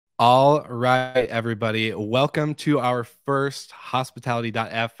All right, everybody. Welcome to our first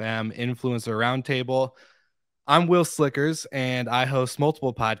Hospitality.fm Influencer Roundtable. I'm Will Slickers, and I host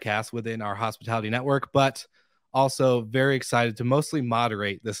multiple podcasts within our hospitality network, but also very excited to mostly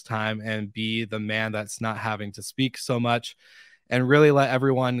moderate this time and be the man that's not having to speak so much and really let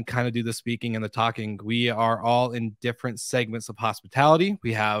everyone kind of do the speaking and the talking. We are all in different segments of hospitality.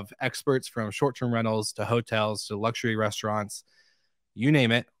 We have experts from short-term rentals to hotels to luxury restaurants. You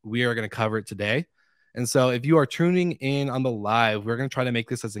name it, we are going to cover it today. And so if you are tuning in on the live, we're going to try to make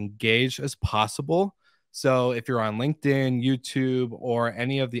this as engaged as possible. So if you're on LinkedIn, YouTube, or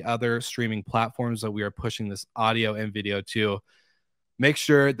any of the other streaming platforms that we are pushing this audio and video to, make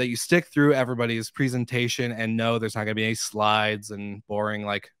sure that you stick through everybody's presentation and know there's not going to be any slides and boring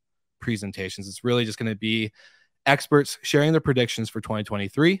like presentations. It's really just going to be experts sharing their predictions for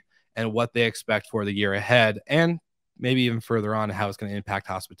 2023 and what they expect for the year ahead, and maybe even further on how it's going to impact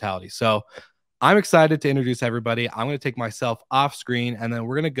hospitality. So I'm excited to introduce everybody. I'm going to take myself off screen, and then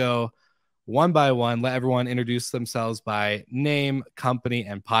we're going to go one by one, let everyone introduce themselves by name, company,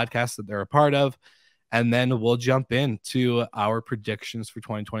 and podcast that they're a part of. And then we'll jump into our predictions for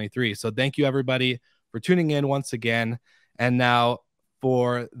 2023. So thank you, everybody, for tuning in once again. And now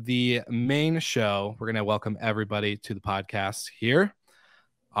for the main show, we're going to welcome everybody to the podcast here.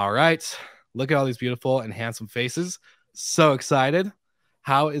 All right. Look at all these beautiful and handsome faces. So excited.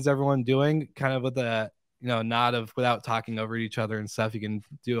 How is everyone doing? Kind of with a nod of without talking over each other and stuff. You can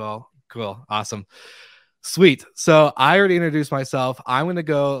do all cool. Awesome. Sweet. So I already introduced myself. I'm going to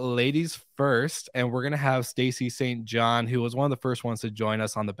go ladies first, and we're going to have Stacy St. John, who was one of the first ones to join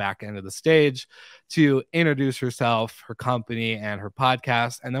us on the back end of the stage, to introduce herself, her company, and her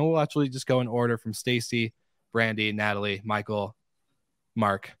podcast. And then we'll actually just go in order from Stacy, Brandy, Natalie, Michael,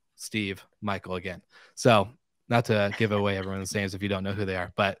 Mark, Steve, Michael again. So not to give away everyone's names if you don't know who they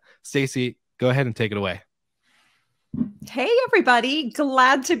are, but Stacy, go ahead and take it away. Hey, everybody.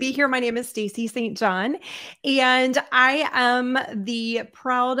 Glad to be here. My name is Stacy St. John, and I am the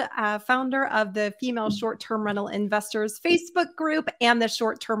proud founder of the Female Short-Term Rental Investors Facebook group and the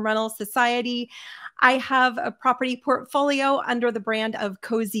Short-Term Rental Society. I have a property portfolio under the brand of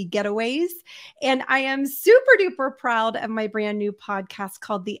Cozy Getaways, and I am super duper proud of my brand new podcast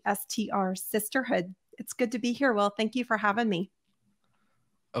called the STR Sisterhood. It's good to be here, Will. Thank you for having me.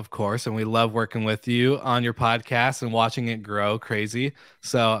 Of course, and we love working with you on your podcast and watching it grow crazy.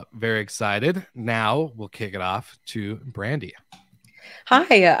 So very excited. Now we'll kick it off to Brandy.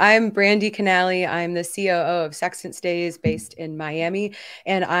 Hi, I'm Brandy Canali. I'm the COO of Sextant Stays based in Miami,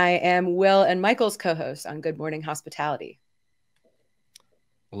 and I am Will and Michael's co-host on Good Morning Hospitality.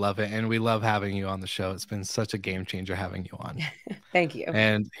 Love it, and we love having you on the show. It's been such a game changer having you on. Thank you.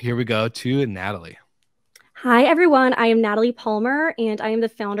 And here we go to Natalie. Hi, everyone. I am Natalie Palmer, and I am the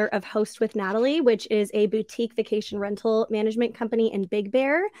founder of Host with Natalie, which is a boutique vacation rental management company in Big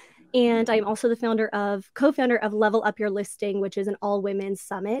Bear. And I'm also the co-founder of Level Up Your Listing, which is an all-women's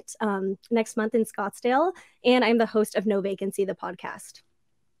summit next month in Scottsdale. And I'm the host of No Vacancy, the podcast.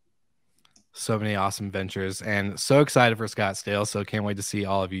 So many awesome ventures, and so excited for Scottsdale. So can't wait to see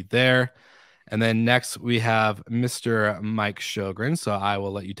all of you there. And then next we have Mr. Mike Sjogren. So I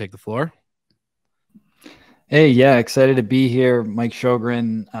will let you take the floor. Hey, yeah, excited to be here. Mike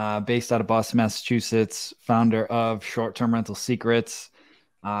Sjogren, based out of Boston, Massachusetts, founder of Short-Term Rental Secrets.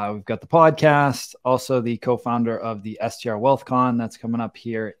 We've got the podcast, also the co-founder of the STR WealthCon that's coming up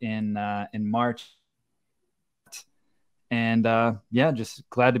here in March. And yeah, just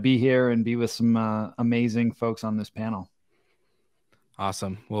glad to be here and be with some amazing folks on this panel.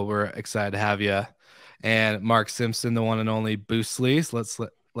 Awesome. Well, we're excited to have you. And Mark Simpson, the one and only Boostly. Let's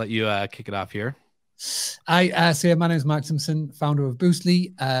let you kick it off here. Hi, my name is Mark Simpson, founder of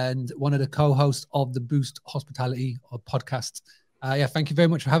Boostly and one of the co-hosts of the Boost Hospitality podcast. Yeah, thank you very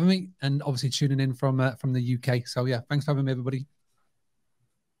much for having me, and obviously tuning in from the UK. So yeah, thanks for having me, everybody.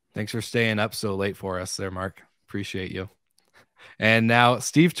 Thanks for staying up so late for us there, Mark. Appreciate you. And now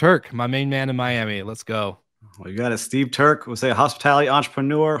Steve Turk, my main man in Miami. Let's go. Well, you got it. Steve Turk, we'll say a hospitality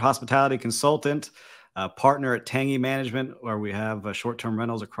entrepreneur, hospitality consultant, partner at Tangy Management, where we have short-term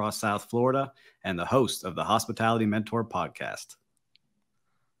rentals across South Florida, and the host of the Hospitality Mentor podcast.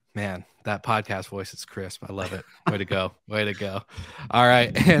 Man, that podcast voice is crisp. I love it. Way to go. Way to go. All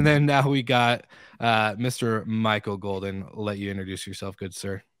right. And then now we got Mr. Michael Golden. I'll let you introduce yourself, good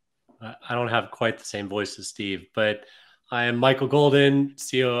sir. I don't have quite the same voice as Steve, but I am Michael Golden,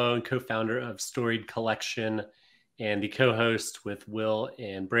 COO and co-founder of Storied Collection, and the co-host with Will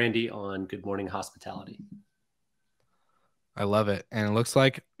and Brandy on Good Morning Hospitality. I love it. And it looks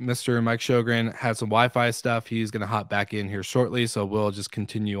like Mr. Mike Sjogren had some Wi-Fi stuff. He's going to hop back in here shortly, so we'll just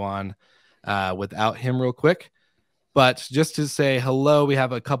continue on without him real quick. But just to say hello, we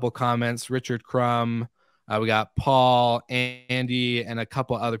have a couple comments. Richard Crum, we got Paul, Andy, and a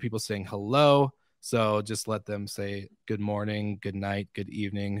couple other people saying hello. So just let them say good morning, good night, good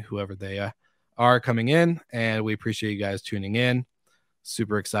evening, whoever they are coming in. And we appreciate you guys tuning in.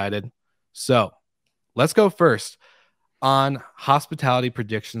 Super excited. So let's go first on hospitality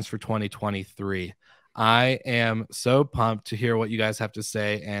predictions for 2023. I am so pumped to hear what you guys have to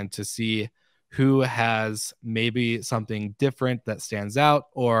say and to see who has maybe something different that stands out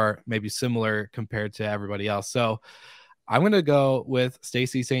or maybe similar compared to everybody else. So I'm going to go with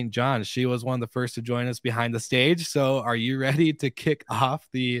Stacy St. John. She was one of the first to join us behind the stage. So are you ready to kick off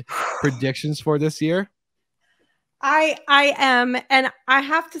the predictions for this year? I am. And I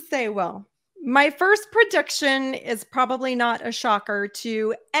have to say, Will, my first prediction is probably not a shocker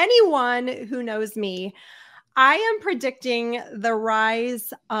to anyone who knows me. I am predicting the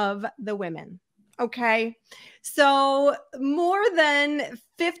rise of the women. Okay. So more than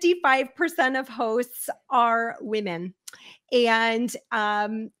 55% of hosts are women. And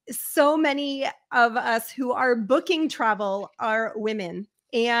so many of us who are booking travel are women.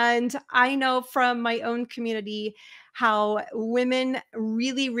 And I know from my own community how women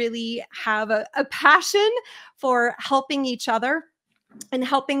really, really have a passion for helping each other and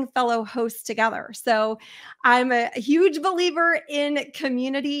helping fellow hosts together. So I'm a huge believer in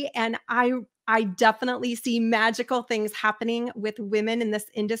community, and I definitely see magical things happening with women in this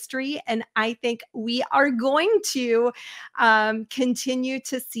industry. And I think we are going to continue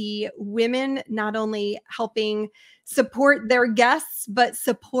to see women not only helping support their guests, but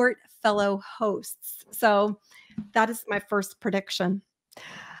support fellow hosts. So that is my first prediction.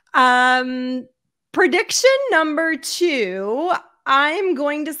 Prediction number 2, I'm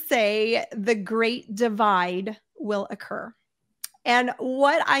going to say the Great Divide will occur. And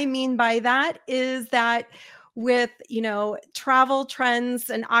what I mean by that is that with, travel trends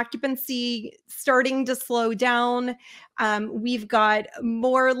and occupancy starting to slow down, we've got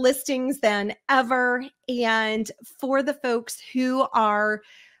more listings than ever. And for the folks who are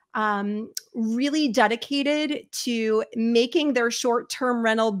really dedicated to making their short-term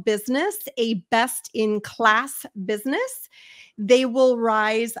rental business a best-in-class business, they will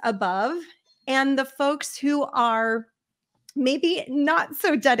rise above. And the folks who are maybe not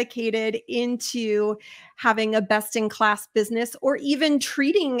so dedicated into having a best-in-class business or even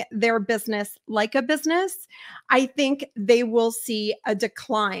treating their business like a business, I think they will see a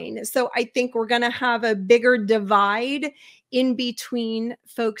decline. So I think we're going to have a bigger divide in between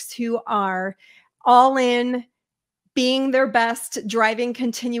folks who are all in, being their best, driving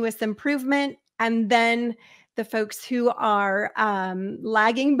continuous improvement, and then the folks who are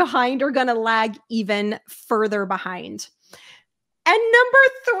lagging behind are going to lag even further behind. And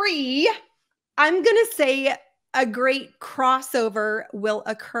number 3, I'm going to say a great crossover will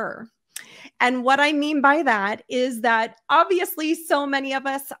occur. And what I mean by that is that obviously so many of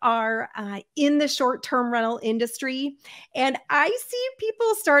us are in the short-term rental industry, and I see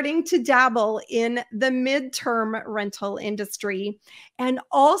people starting to dabble in the mid-term rental industry and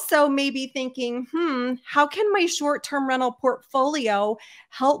also maybe thinking, how can my short-term rental portfolio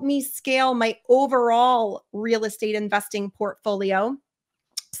help me scale my overall real estate investing portfolio?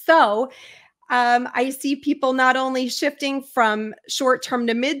 So I see people not only shifting from short-term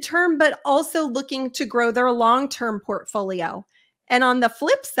to mid-term, but also looking to grow their long-term portfolio. And on the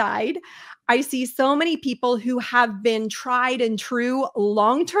flip side, I see so many people who have been tried and true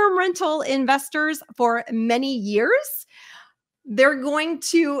long-term rental investors for many years. They're going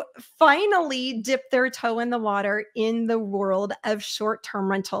to finally dip their toe in the water in the world of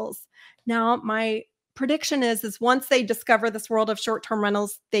short-term rentals. Now, my prediction is once they discover this world of short-term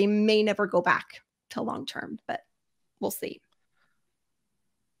rentals, they may never go back to long-term, but we'll see.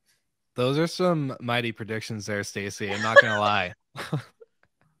 Those are some mighty predictions there, Stacy. I'm not going to lie.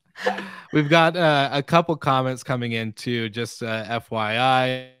 We've got a couple comments coming in too, just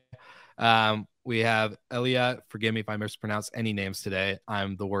FYI. We have Elia. Forgive me if I mispronounce any names today.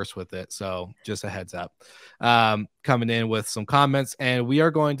 I'm the worst with it. So just a heads up. Coming in with some comments, and we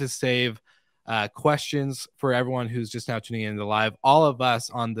are going to save questions for everyone who's just now tuning in to live. All of us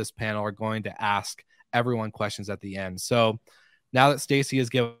on this panel are going to ask everyone questions at the end. So now that Stacy has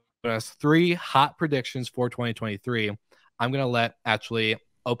given us 3 hot predictions for 2023, I'm going to let actually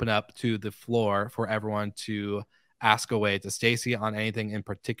open up to the floor for everyone to ask away to Stacy on anything in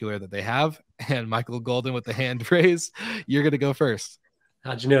particular that they have. And Michael Golden with the hand raised, you're going to go first.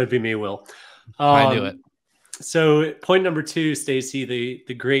 How'd you know it'd be me, Will? I knew it. So point number two, Stacy,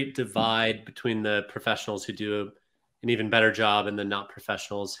 the great divide between the professionals who do an even better job and the not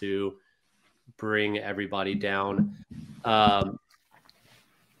professionals who bring everybody down. The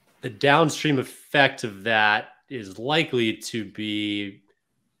downstream effect of that is likely to be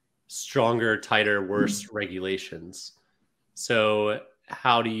stronger, tighter, worse regulations. So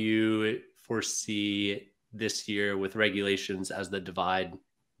how do you foresee this year with regulations as the divide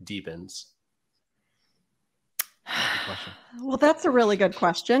deepens? Well, that's a really good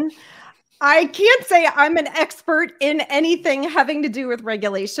question. I can't say I'm an expert in anything having to do with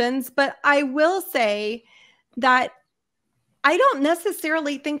regulations, but I will say that I don't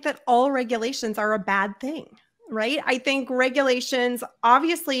necessarily think that all regulations are a bad thing, right? I think regulations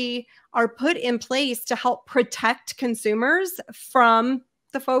obviously are put in place to help protect consumers from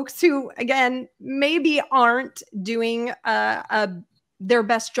the folks who, again, maybe aren't doing their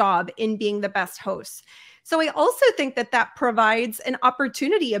best job in being the best hosts. So I also think that that provides an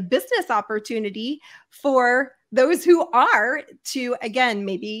opportunity, a business opportunity for those who are to, again,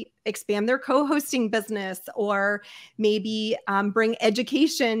 maybe expand their co-hosting business or maybe bring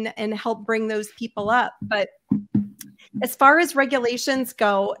education and help bring those people up. But as far as regulations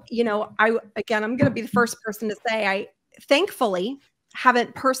go, you know, I'm going to be the first person to say I thankfully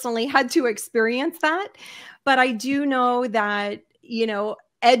haven't personally had to experience that. But I do know that, you know,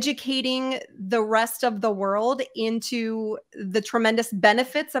 educating the rest of the world into the tremendous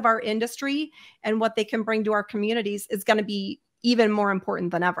benefits of our industry and what they can bring to our communities is going to be even more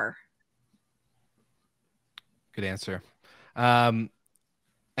important than ever. Good answer.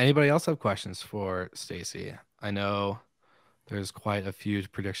 Anybody else have questions for Stacy? I know there's quite a few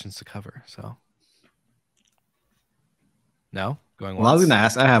predictions to cover, so. No? Going once? Well, I was going to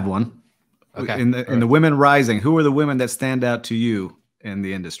ask, I have one. Okay. In the women rising, who are the women that stand out to you in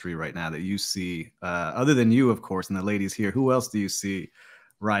the industry right now that you see, other than you, of course, and the ladies here? Who else do you see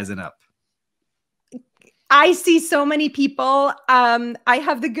rising up? I see so many people. I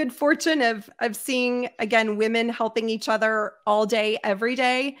have the good fortune of seeing, again, women helping each other all day, every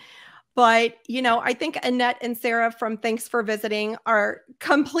day. But, you know, I think Annette and Sarah from Thanks for Visiting are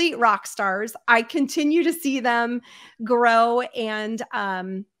complete rock stars. I continue to see them grow and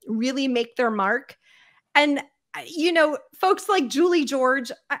really make their mark. And, you know, folks like Julie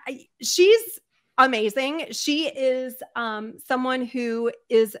George, she's amazing. She is someone who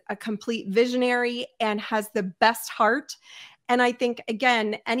is a complete visionary and has the best heart. And I think,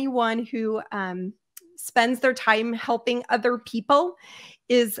 again, anyone who spends their time helping other people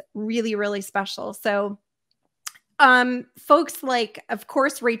is really, really special. So folks like, of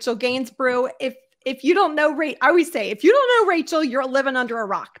course, Rachel Gainsborough, if you don't know, I always say, if you don't know Rachel, you're living under a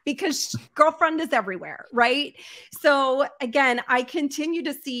rock because girlfriend is everywhere, right? So again, I continue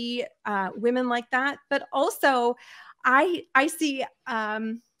to see women like that, but also I see,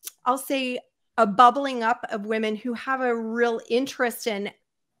 I'll say a bubbling up of women who have a real interest in,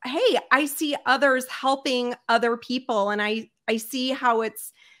 hey, I see others helping other people and I see how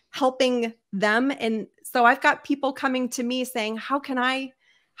it's helping them. And so I've got people coming to me saying, how can I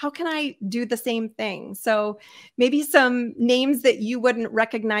do the same thing? So maybe some names that you wouldn't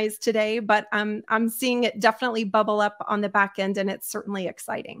recognize today, but I'm seeing it definitely bubble up on the back end, and it's certainly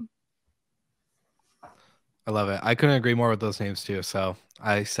exciting. I love it. I couldn't agree more with those names too. So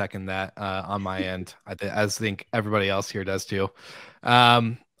I second that on my end. I think everybody else here does too.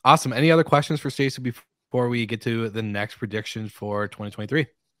 Awesome. Any other questions for Stacy before we get to the next prediction for 2023?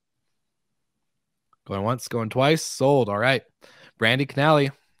 Going once, going twice, sold. All right. Brandy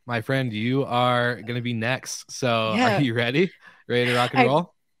Canali, my friend, you are going to be next. So Yeah. Are you ready? Ready to rock and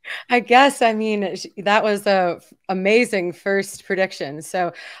roll? I guess, I mean, that was a amazing first prediction.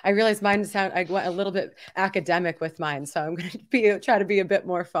 So I realized I went a little bit academic with mine. So I'm going to try to be a bit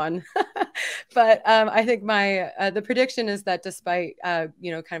more fun. But I think the prediction is that despite,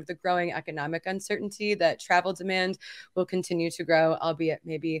 you know, kind of the growing economic uncertainty, that travel demand will continue to grow, albeit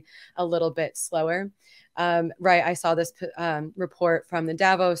maybe a little bit slower. Right. I saw this report from the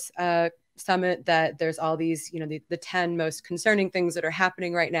Davos summit that there's all these, you know, the 10 most concerning things that are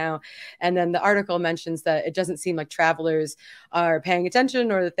happening right now. And then the article mentions that it doesn't seem like travelers are paying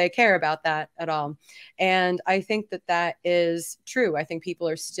attention or that they care about that at all. And I think that that is true. I think people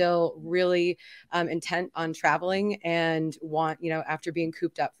are still really intent on traveling and want, you know, after being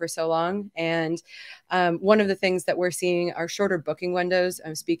cooped up for so long. And one of the things that we're seeing are shorter booking windows.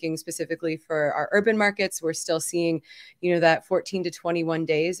 I'm speaking specifically for our urban markets. We're still seeing, you know, that 14 to 21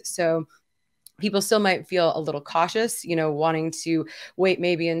 days. So people still might feel a little cautious, you know, wanting to wait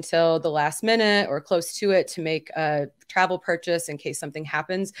maybe until the last minute or close to it to make a travel purchase in case something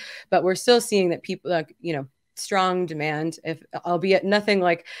happens. But we're still seeing that people, like, you know, strong demand, if albeit nothing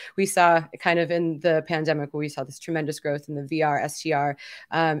like we saw kind of in the pandemic, where we saw this tremendous growth in the VR, STR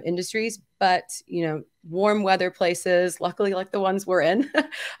industries. But, you know, warm weather places, luckily like the ones we're in,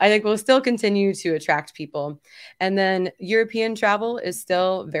 I think will still continue to attract people. And then European travel is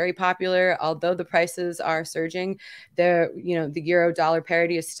still very popular, although the prices are surging. The euro dollar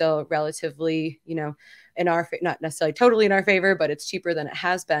parity is still relatively, you know, in our, not necessarily totally in our favor, but it's cheaper than it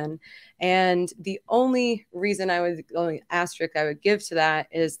has been. And the only asterisk I would give to that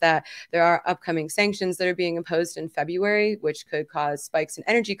is that there are upcoming sanctions that are being imposed in February, which could cause spikes in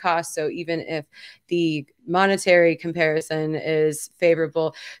energy costs. So even if the monetary comparison is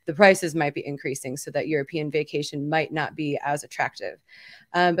favorable, the prices might be increasing, so that European vacation might not be as attractive.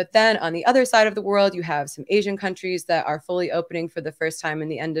 But then on the other side of the world, you have some Asian countries that are fully opening for the first time in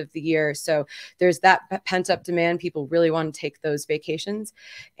the end of the year. So there's that pent up demand. People really want to take those vacations.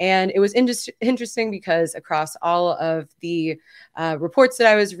 And it was interesting because across all of the reports that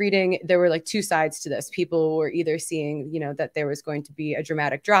I was reading, there were like two sides to this. People were either seeing, you know, that there was going to be a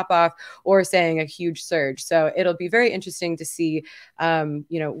dramatic drop off, or saying a huge surge. So it'll be very interesting to see, you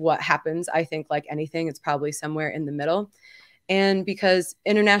know, what happens. I think, like anything, it's probably somewhere in the middle. And because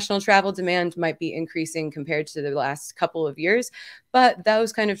international travel demand might be increasing compared to the last couple of years, but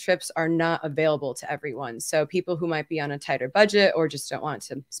those kind of trips are not available to everyone. So people who might be on a tighter budget or just don't want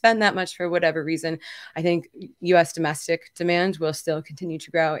to spend that much for whatever reason, I think US domestic demand will still continue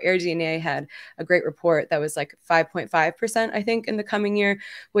to grow. AirDNA had a great report that was like 5.5%, I think, in the coming year,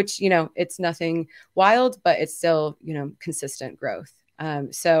 which, you know, it's nothing wild, but it's still, you know, consistent growth.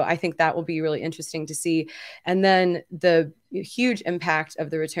 So I think that will be really interesting to see. And then the huge impact of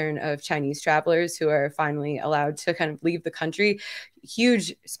the return of Chinese travelers who are finally allowed to kind of leave the country,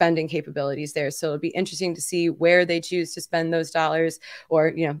 huge spending capabilities there. So it'll be interesting to see where they choose to spend those dollars, or,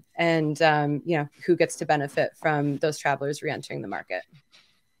 you know, and, you know, who gets to benefit from those travelers reentering the market.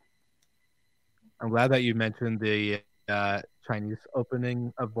 I'm glad that you mentioned the Chinese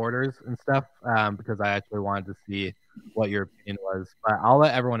opening of borders and stuff, because I actually wanted to see what your opinion was. But I'll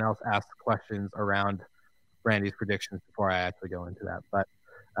let everyone else ask questions around Brandy's predictions before I actually go into that. But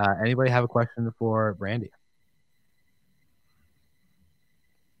anybody have a question for Brandy?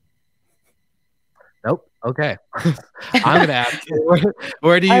 Nope. Okay. I'm going to ask you,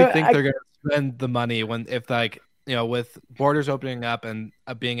 where do you think they're going to spend the money if, like, you know, with borders opening up and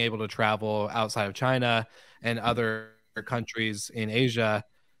being able to travel outside of China and other countries in Asia?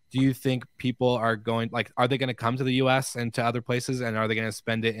 Do you think people are going, like, are they going to come to the US and to other places, and are they going to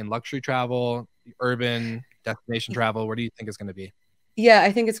spend it in luxury travel, urban destination travel? Where do you think it's going to be? Yeah,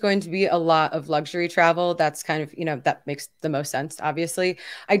 I think it's going to be a lot of luxury travel. That's kind of, you know, that makes the most sense, obviously.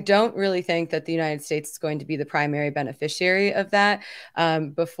 I don't really think that the United States is going to be the primary beneficiary of that.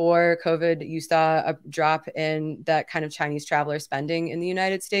 Before COVID, you saw a drop in that kind of Chinese traveler spending in the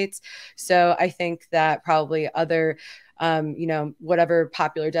United States. So I think that probably other you know, whatever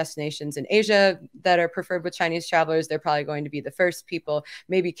popular destinations in Asia that are preferred with Chinese travelers, they're probably going to be the first people.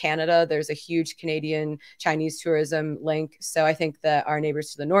 Maybe Canada, there's a huge Canadian Chinese tourism link. So I think that our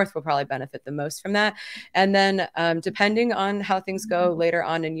neighbors to the north will probably benefit the most from that. And then depending on how things go later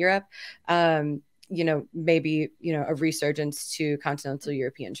on in Europe, you know, maybe, you know, a resurgence to continental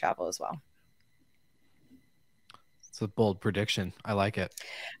European travel as well. It's a bold prediction. I like it.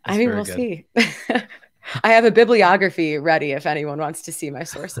 I mean, we'll see. I have a bibliography ready if anyone wants to see my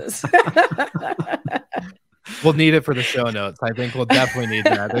sources. We'll need it for the show notes. I think we'll definitely need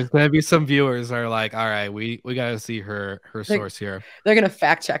that. There's going to be some viewers that are like, all right, we got to see her source here. They're going to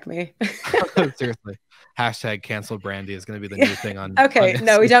fact check me. Seriously. Hashtag cancel Brandy is going to be the new thing on. Okay.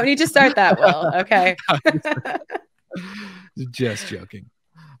 No, we don't need to start that, Will. Okay. Just joking.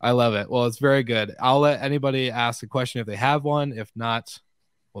 I love it. Well, it's very good. I'll let anybody ask a question if they have one. If not,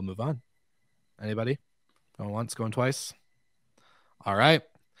 we'll move on. Anybody? Going once, going twice? All right.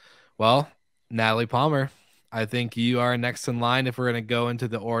 Well, Natalie Palmer, I think you are next in line. If we're going to go into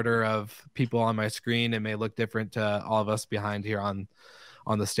the order of people on my screen, it may look different to all of us behind here on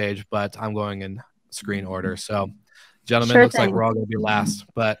the stage, but I'm going in screen order. So, gentlemen, looks like we're all going to be last.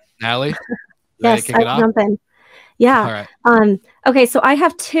 But Natalie, yes, kick it off? Jump in. Yeah. All right. Okay. So I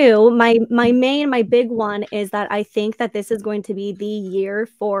have two. My big one is that I think that this is going to be the year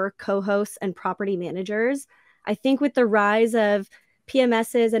for co-hosts and property managers. I think with the rise of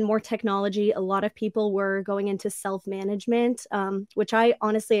PMSs and more technology, a lot of people were going into self-management, which I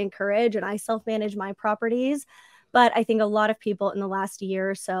honestly encourage, and I self-manage my properties. But I think a lot of people in the last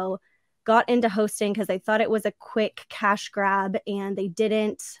year or so got into hosting because they thought it was a quick cash grab, and they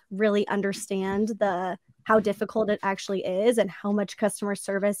didn't really understand how difficult it actually is and how much customer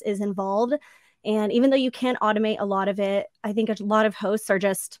service is involved. And even though you can automate a lot of it, I think a lot of hosts are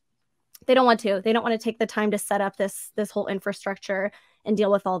just, they don't want to take the time to set up this whole infrastructure and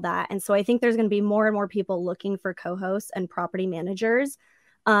deal with all that. And so I think there's going to be more and more people looking for co-hosts and property managers.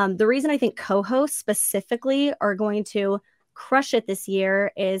 The reason I think co-hosts specifically are going to crush it this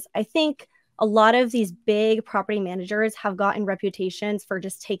year is I think a lot of these big property managers have gotten reputations for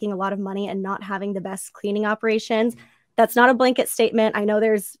just taking a lot of money and not having the best cleaning operations. That's not a blanket statement. I know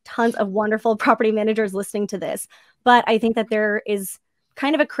there's tons of wonderful property managers listening to this, but I think that there is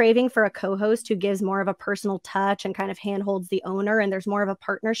kind of a craving for a co-host who gives more of a personal touch and kind of handholds the owner, and there's more of a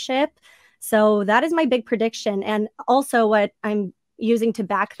partnership. So that is my big prediction. And also what I'm using to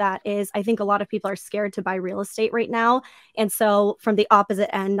back that is I think a lot of people are scared to buy real estate right now. And so from the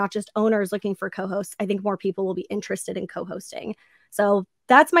opposite end, not just owners looking for co-hosts, I think more people will be interested in co-hosting. So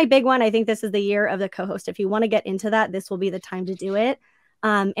that's my big one. I think this is the year of the co-host. If you want to get into that, this will be the time to do it.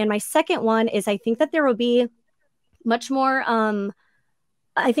 And my second one is I think that there will be much more,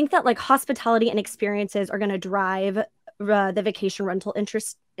 I think that like hospitality and experiences are going to drive the vacation rental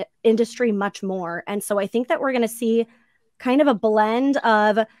industry much more. And so I think that we're going to see kind of a blend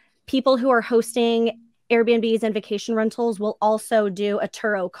of people who are hosting Airbnbs and vacation rentals will also do a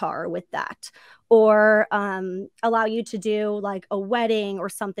Turo car with that, or allow you to do like a wedding or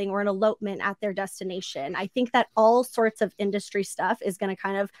something, or an elopement at their destination. I think that all sorts of industry stuff is going to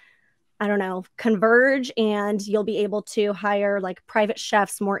kind of, I don't know, converge, and you'll be able to hire like private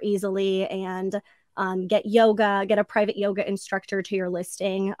chefs more easily and get a private yoga instructor to your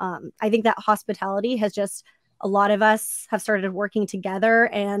listing. I think that hospitality has just, a lot of us have started working together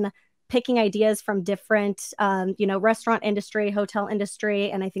and picking ideas from different, restaurant industry, hotel industry.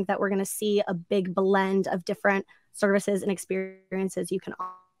 And I think that we're going to see a big blend of different services and experiences you can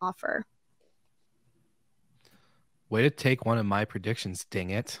offer. Way to take one of my predictions, dang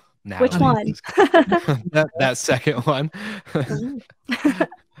it. Natalie. Which one? that second one.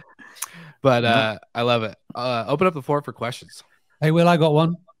 But I love it. Open up the floor for questions. Hey, Will, I got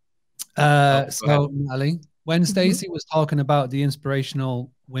one. Go So, Natalie, when Stacy was talking about the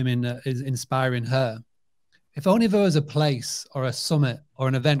inspirational women that is inspiring her, if only there was a place or a summit or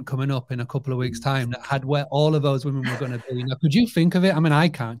an event coming up in a couple of weeks' time that had where all of those women were going to be. Now, could you think of it? I mean, I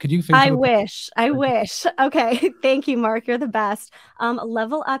can't. Could you think I of it? I wish. Okay. Thank you, Mark. You're the best.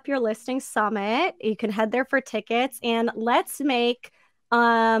 Level Up Your Listing Summit. You can head there for tickets, and let's do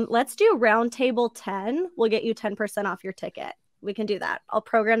roundtable 10. We'll get you 10% off your ticket. We can do that. I'll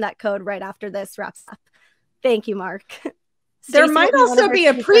program that code right after this wraps up. Thank you, Mark. There might also be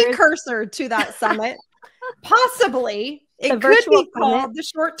a precursor to that summit. Possibly. It could be called the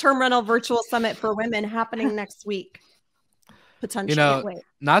Short-Term Rental Virtual Summit for Women, happening next week. Potentially.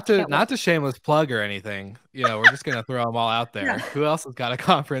 Not to shameless plug or anything. We're just gonna throw them all out there. Yeah. Who else has got a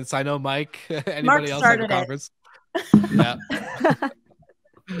conference? I know Mike. Anybody else have a conference? Yeah.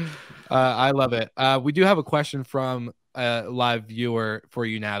 I love it. We do have a question from a live viewer for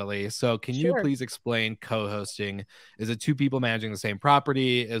you, Natalie. So can you please explain co-hosting? Is it two people managing the same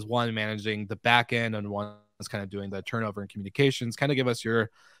property? Is one managing the back end and one is kind of doing the turnover and communications? Kind of give us your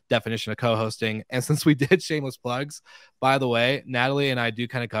definition of co-hosting. And since we did shameless plugs, by the way, Natalie and I do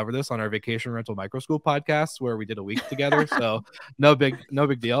kind of cover this on our Vacation Rental Micro School podcast where we did a week together. So no big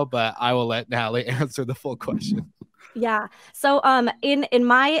deal, but I will let Natalie answer the full question. Yeah. So in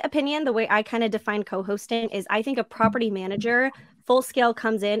my opinion, the way I kind of define co-hosting is I think a property manager full scale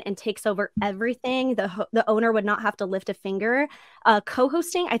comes in and takes over everything. The owner would not have to lift a finger.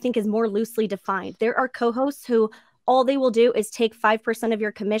 Co-hosting, I think, is more loosely defined. There are co-hosts who all they will do is take 5% of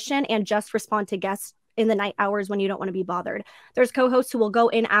your commission and just respond to guests in the night hours when you don't want to be bothered. There's co-hosts who will go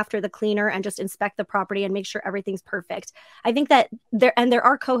in after the cleaner and just inspect the property and make sure everything's perfect. I think that there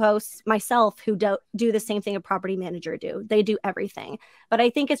are co-hosts, myself, who do the same thing a property manager do. They do everything. But I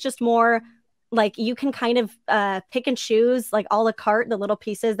think it's just more like you can kind of pick and choose, like a la carte, the little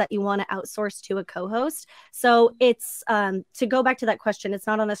pieces that you want to outsource to a co-host. So it's to go back to that question, it's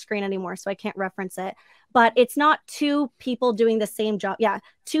not on the screen anymore, so I can't reference it. But it's not two people doing the same job. Yeah,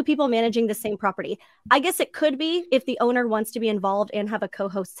 two people managing the same property. I guess it could be if the owner wants to be involved and have a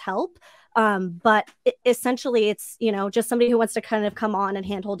co-host's help. But essentially, it's just somebody who wants to kind of come on and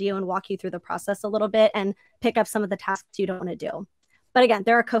handhold you and walk you through the process a little bit and pick up some of the tasks you don't want to do. But again,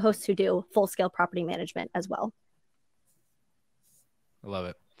 there are co-hosts who do full-scale property management as well. I love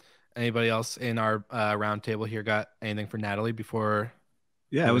it. Anybody else in our roundtable here got anything for Natalie before?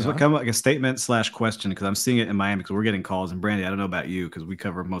 Yeah, it was kind of like a statement/question because I'm seeing it in Miami because we're getting calls. And Brandy, I don't know about you because we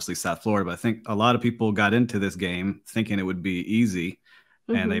cover mostly South Florida, but I think a lot of people got into this game thinking it would be easy,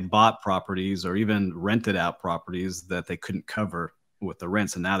 and they bought properties or even rented out properties that they couldn't cover with the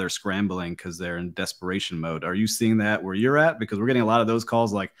rents, and now they're scrambling because they're in desperation mode. Are you seeing that where you're at? Because we're getting a lot of those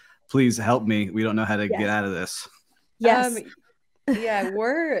calls like, please help me. We don't know how to get out of this. Yes. Yeah,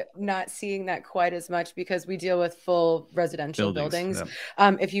 we're not seeing that quite as much because we deal with full residential buildings.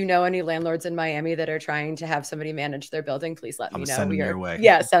 Yeah. If you know any landlords in Miami that are trying to have somebody manage their building, please let me know. Send them your way.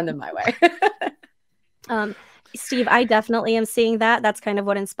 Yeah, send them my way. Steve, I definitely am seeing that. That's kind of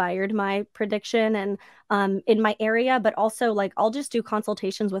what inspired my prediction and in my area, but also like I'll just do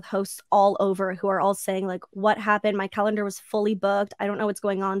consultations with hosts all over who are all saying like, what happened? My calendar was fully booked. I don't know what's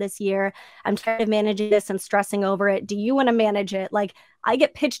going on this year. I'm tired of managing this and stressing over it. Do you want to manage it? Like I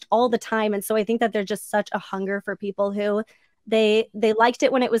get pitched all the time. And so I think that there's just such a hunger for people who they liked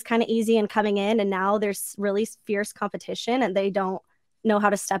it when it was kind of easy and coming in, and now there's really fierce competition and they don't know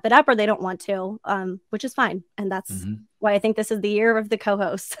how to step it up or they don't want to, which is fine. And that's why I think this is the year of the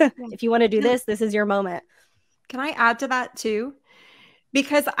co-hosts. If you want to do this, this is your moment. Can I add to that too?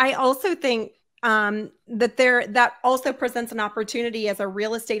 Because I also think that also presents an opportunity as a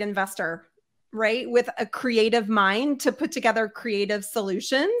real estate investor, right? With a creative mind to put together creative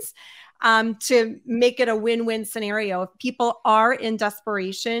solutions to make it a win-win scenario. If people are in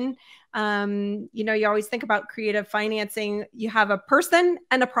desperation, you always think about creative financing. You have a person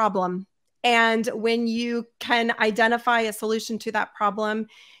and a problem. And when you can identify a solution to that problem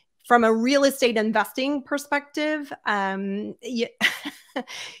from a real estate investing perspective, you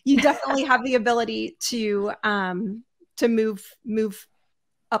definitely have the ability to move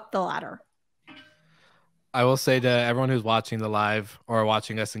up the ladder. I will say to everyone who's watching the live or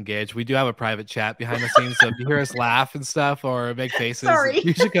watching us engage, we do have a private chat behind the scenes. So if you hear us laugh and stuff or make faces,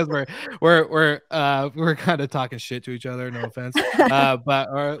 usually because we're kind of talking shit to each other. No offense,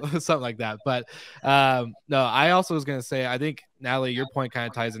 or something like that. But no, I also was gonna say, I think Natalie, your point kind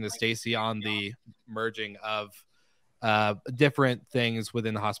of ties into Stacy on the merging of different things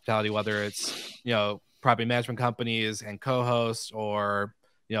within the hospitality, whether it's property management companies and co-hosts or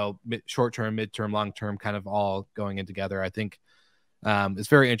short-term, mid-term, long-term, kind of all going in together. I think it's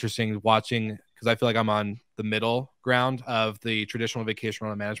very interesting watching, because I feel like I'm on the middle ground of the traditional vacation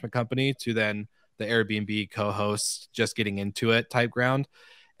rental management company to then the Airbnb co-hosts just getting into it type ground.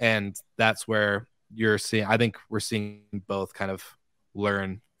 And that's where you're seeing, I think we're seeing both kind of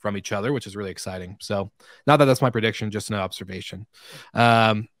learn from each other, which is really exciting. So not that that's my prediction, just an observation.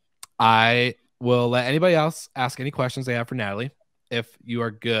 I will let anybody else ask any questions they have for Natalie. If you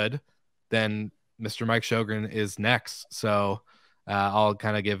are good, then Mr. Mike Sjogren is next. So I'll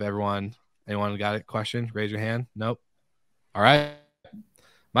kind of give anyone got a question? Raise your hand. Nope. All right.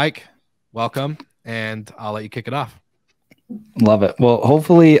 Mike, welcome. And I'll let you kick it off. Love it. Well,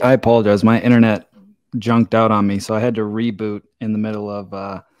 hopefully, I apologize. My internet junked out on me, so I had to reboot in the middle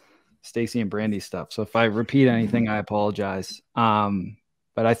of Stacy and Brandy stuff. So if I repeat anything, I apologize.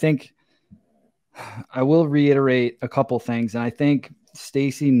 But I think I will reiterate a couple things, and I think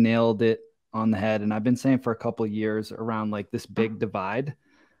Stacy nailed it on the head. And I've been saying for a couple of years around like this big divide.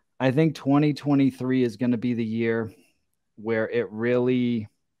 I think 2023 is going to be the year where it really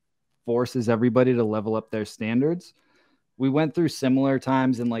forces everybody to level up their standards. We went through similar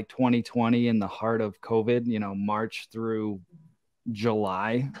times in like 2020 in the heart of COVID, March through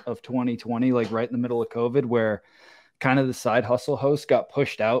July of 2020, like right in the middle of COVID, where kind of the side hustle hosts got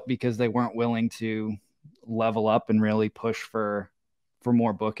pushed out because they weren't willing to level up and really push for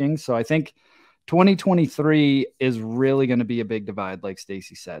more bookings. So I think 2023 is really going to be a big divide, like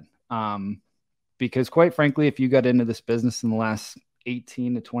Stacy said. Because quite frankly, if you got into this business in the last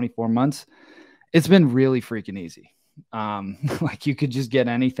 18 to 24 months, it's been really freaking easy. Like you could just get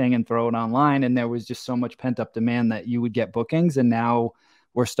anything and throw it online. And there was just so much pent up demand that you would get bookings. And now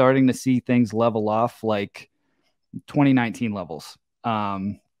we're starting to see things level off like 2019 levels.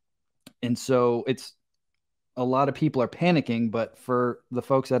 And so it's a lot of people are panicking, but for the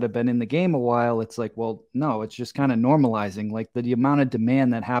folks that have been in the game a while, it's like, well, no, it's just kind of normalizing. Like the amount of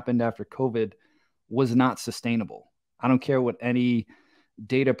demand that happened after COVID was not sustainable. I don't care what any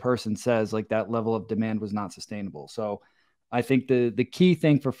data person says, like that level of demand was not sustainable. So I think the key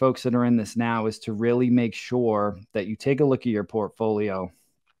thing for folks that are in this now is to really make sure that you take a look at your portfolio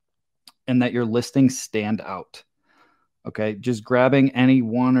and that your listings stand out. Okay. Just grabbing any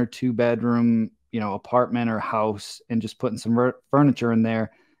 1 or 2 bedroom, apartment or house and just putting some furniture in there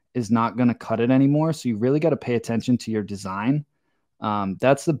is not going to cut it anymore. So you really got to pay attention to your design.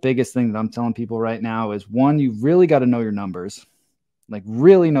 That's the biggest thing that I'm telling people right now is, one, you really got to know your numbers, like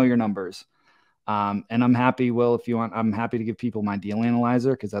really know your numbers. And I'm happy, Will, if you want, I'm happy to give people my deal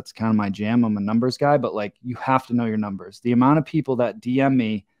analyzer because that's kind of my jam. I'm a numbers guy, but like you have to know your numbers. The amount of people that DM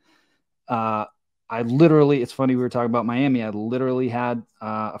me, I literally, it's funny, we were talking about Miami. I literally had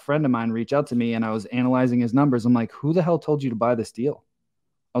a friend of mine reach out to me, and I was analyzing his numbers. I'm like, who the hell told you to buy this deal?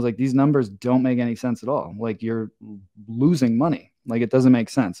 I was like, these numbers don't make any sense at all. Like, you're losing money. Like, it doesn't make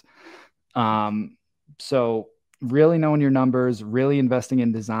sense. So really knowing your numbers, really investing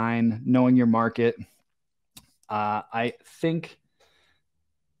in design, knowing your market. I think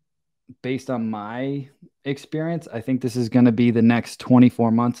based on my experience, I think this is going to be the next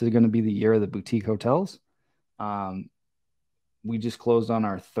 24 months is going to be the year of the boutique hotels. We just closed on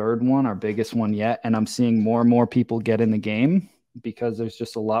our third one, our biggest one yet. And I'm seeing more and more people get in the game because there's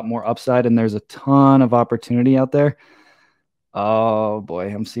just a lot more upside and there's a ton of opportunity out there. Oh boy,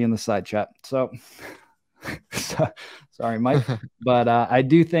 I'm seeing the side chat. So sorry, Mike, but I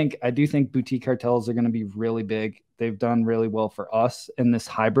do think boutique hotels are going to be really big. They've done really well for us in this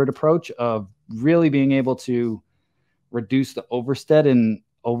hybrid approach of really being able to reduce the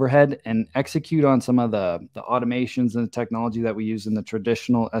overhead and execute on some of the automations and the technology that we use in the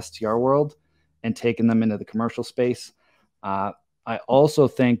traditional STR world and taking them into the commercial space. I also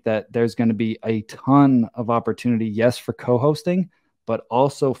think that there's going to be a ton of opportunity, yes, for co-hosting, but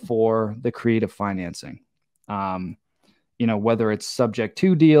also for the creative financing. Whether it's subject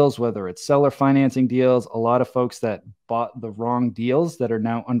to deals, whether it's seller financing deals, a lot of folks that bought the wrong deals that are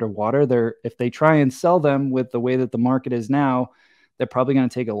now underwater, if they try and sell them with the way that the market is now, they're probably going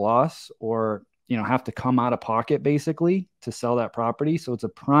to take a loss or, have to come out of pocket basically to sell that property. So it's a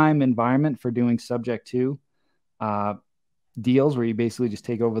prime environment for doing subject to deals where you basically just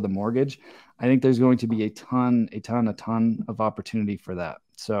take over the mortgage. I think there's going to be a ton of opportunity for that.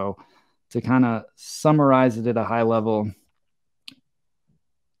 So to kind of summarize it at a high level,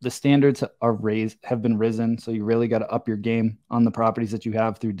 the standards have been risen. So you really got to up your game on the properties that you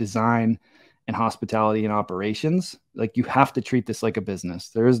have through design and hospitality and operations. Like, you have to treat this like a business.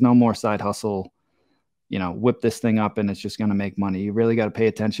 There is no more side hustle, whip this thing up and it's just going to make money. You really got to pay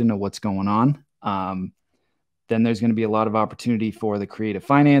attention to what's going on. Then there's going to be a lot of opportunity for the creative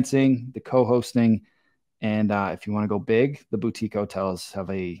financing, the co-hosting. And if you want to go big, the boutique hotels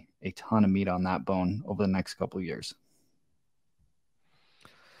have a ton of meat on that bone over the next couple of years.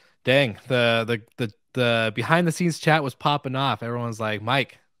 Dang, the behind the scenes chat was popping off. Everyone's like,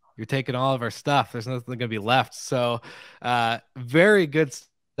 Mike, you're taking all of our stuff. There's nothing going to be left. So very good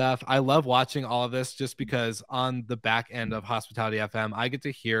stuff. I love watching all of this just because on the back end of Hospitality FM, I get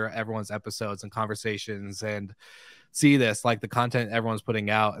to hear everyone's episodes and conversations and see this, like the content everyone's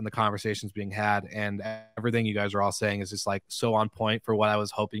putting out and the conversations being had, and everything you guys are all saying is just like so on point for what I was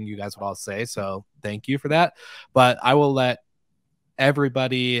hoping you guys would all say. So thank you for that. But I will let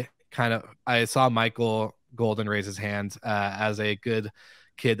everybody I saw Michael Golden raise his hand as a good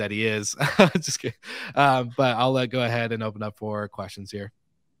kid that he is. Just kidding. But I'll go ahead and open up for questions here.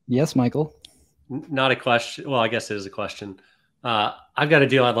 Yes, Michael. Not a question. Well, I guess it is a question. I've got a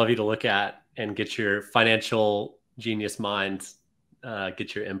deal I'd love you to look at and get your financial genius mind,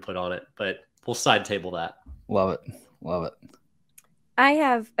 get your input on it, but we'll side table that. Love it. I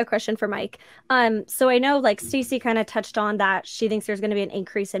have a question for Mike. So I know like Stacy kind of touched on that she thinks there's going to be an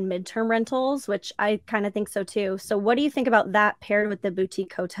increase in midterm rentals, which I kind of think so too. So what do you think about that paired with the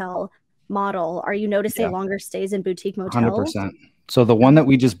boutique hotel model? Are you noticing longer stays in boutique motels? 100%. So the one that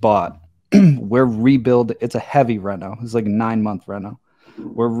we just bought, we're rebuilding. It's a heavy reno. It's like a 9-month reno.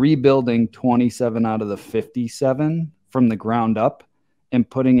 We're rebuilding 27 out of the 57 from the ground up and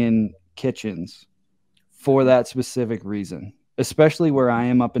putting in kitchens for that specific reason. Especially where I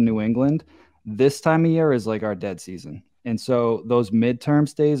am up in New England, this time of year is like our dead season. And so those midterm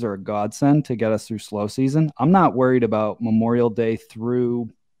stays are a godsend to get us through slow season. I'm not worried about Memorial Day through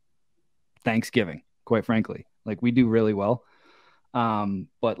Thanksgiving, quite frankly. Like, we do really well.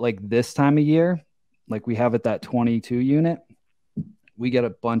 But like this time of year, like we have at that 22 unit, we get a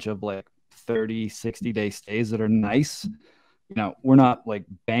bunch of like 30, 60-day stays that are nice. We're not like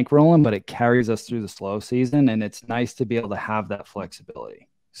bankrolling, but it carries us through the slow season, and it's nice to be able to have that flexibility.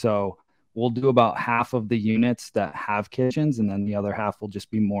 So we'll do about half of the units that have kitchens, and then the other half will just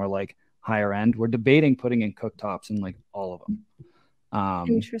be more like higher end. We're debating putting in cooktops in like all of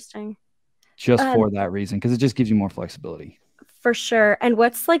them. Interesting. Just for that reason, because it just gives you more flexibility. For sure. And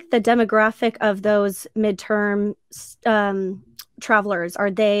what's like the demographic of those midterm travelers?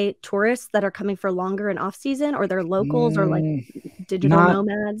 Are they tourists that are coming for longer and off season, or they're locals or like digital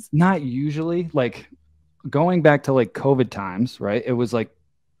nomads? Not usually. Like, going back to like COVID times, right? It was like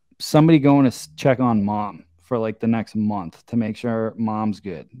somebody going to check on mom for like the next month to make sure mom's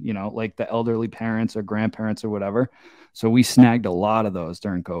good, like the elderly parents or grandparents or whatever. So we snagged a lot of those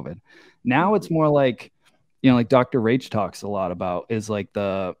during COVID. Now it's more like, like Dr. Rach talks a lot about, is like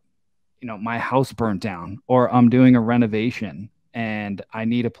the my house burnt down, or I'm doing a renovation and I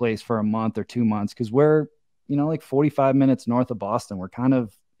need a place for a month or 2 months, because we're, like 45 minutes north of Boston. We're kind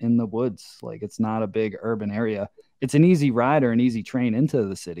of in the woods. Like, it's not a big urban area. It's an easy ride or an easy train into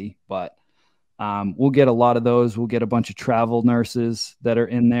the city, but we'll get a lot of those. We'll get a bunch of travel nurses that are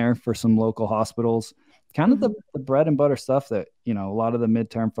in there for some local hospitals. Kind of the bread and butter stuff that, a lot of the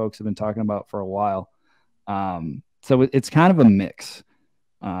midterm folks have been talking about for a while. So it's kind of a mix.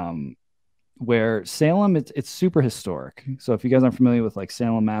 Where Salem, it's super historic. So if you guys aren't familiar with like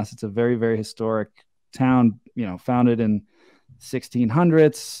Salem, Mass, it's a very, very historic town, founded in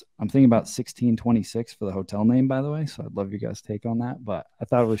 1600s. I'm thinking about 1626 for the hotel name, by the way. So I'd love you guys' take on that, but I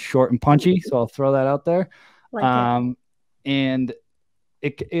thought it was short and punchy, so I'll throw that out there. And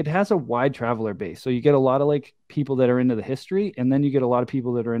it has a wide traveler base. So you get a lot of like people that are into the history, and then you get a lot of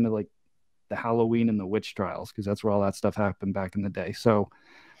people that are into like the Halloween and the witch trials, because that's where all that stuff happened back in the day. So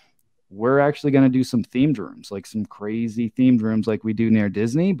we're actually going to do some themed rooms, like some crazy themed rooms like we do near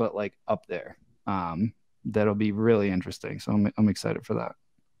Disney, but like up there. That'll be really interesting. So I'm excited for that.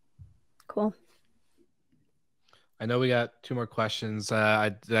 Cool. I know we got 2 more questions. Did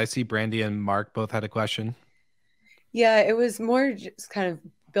I see Brandy and Mark both had a question? Yeah, it was more just kind of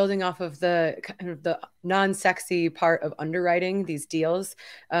building off of the non-sexy part of underwriting these deals,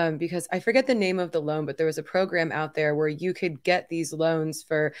 because I forget the name of the loan, but there was a program out there where you could get these loans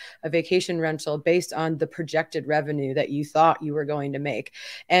for a vacation rental based on the projected revenue that you thought you were going to make.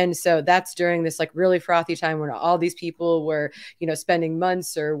 And so that's during this like really frothy time when all these people were, spending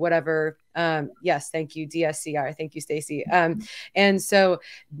months or whatever. Yes, thank you, DSCR. Thank you, Stacy. And so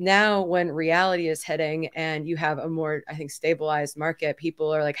now when reality is hitting and you have a more, I think, stabilized market,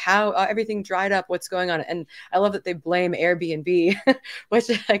 people are like, how everything dried up, what's going on? And I love that they blame Airbnb, which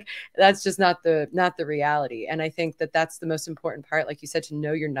like, that's just not the reality. And I think that that's the most important part. Like you said, to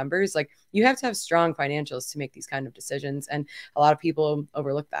know your numbers, like you have to have strong financials to make these kind of decisions. And a lot of people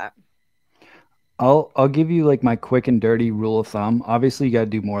overlook that. I'll give you like my quick and dirty rule of thumb. Obviously you got to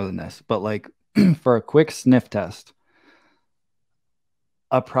do more than this, but like for a quick sniff test,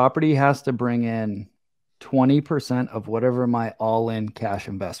 a property has to bring in 20% of whatever my all-in cash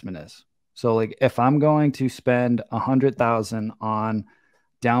investment is. So like if I'm going to spend $100,000 on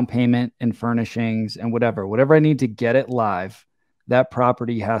down payment and furnishings and whatever I need to get it live, that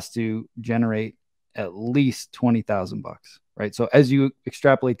property has to generate at least $20,000, right? So as you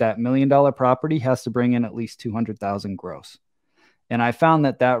extrapolate, that $1 million property has to bring in at least 200,000 gross. And I found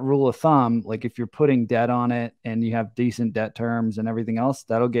that rule of thumb, like if you're putting debt on it and you have decent debt terms and everything else,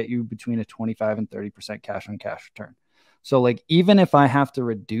 that'll get you between a 25 and 30% cash on cash return. So like, even if I have to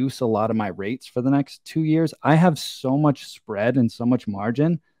reduce a lot of my rates for the next 2 years, I have so much spread and so much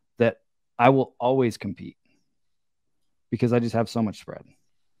margin that I will always compete because I just have so much spread.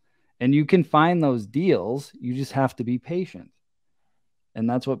 And you can find those deals. You just have to be patient. And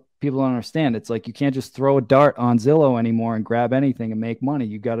that's what people don't understand. It's like you can't just throw a dart on Zillow anymore and grab anything and make money.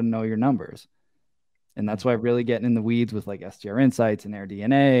 You got to know your numbers. And that's why really getting in the weeds with like STR Insights and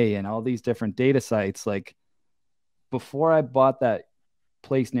AirDNA and all these different data sites. Like before I bought that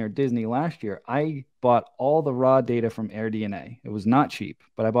place near Disney last year, I bought all the raw data from AirDNA. It was not cheap,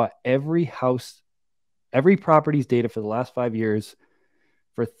 but I bought every property's data for the last 5 years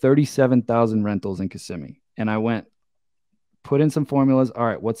for 37,000 rentals in Kissimmee. And I went, put in some formulas. All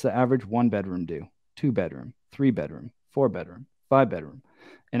right, what's the average 1-bedroom do? 2-bedroom, 3-bedroom, 4-bedroom, 5-bedroom.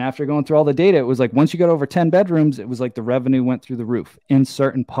 And after going through all the data, it was like once you got over 10 bedrooms, it was like the revenue went through the roof in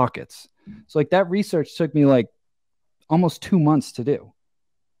certain pockets. So like that research took me like almost 2 months to do.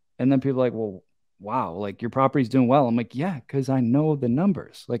 And then people are like, well, wow, like your property's doing well. I'm like, yeah, because I know the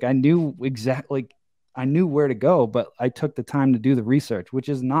numbers. Like I knew exactly, I knew where to go, but I took the time to do the research, which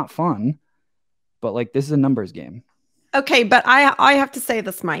is not fun. But like this is a numbers game. Okay, but I have to say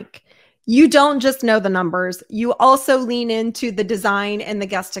this, Mike. You don't just know the numbers. You also lean into the design and the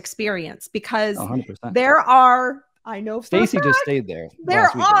guest experience because 100%. there are, I know Stacy just stayed there. There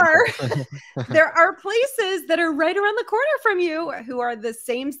are places that are right around the corner from you who are the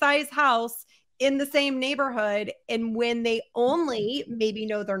same size house in the same neighborhood. And when they only maybe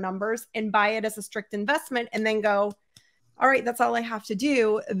know their numbers and buy it as a strict investment and then go, all right, that's all I have to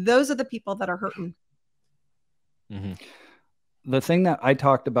do. Those are the people that are hurting. Mm-hmm. The thing that I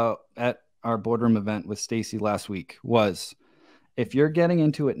talked about at our boardroom event with Stacy last week was if you're getting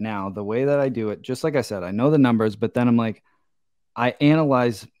into it now, the way that I do it, just like I said, I know the numbers, but then I'm like, I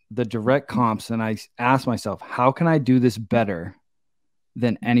analyze the direct comps and I ask myself, how can I do this better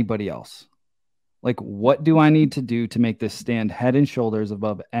than anybody else? Like, what do I need to do to make this stand head and shoulders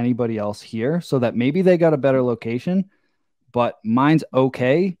above anybody else here so that maybe they got a better location, but mine's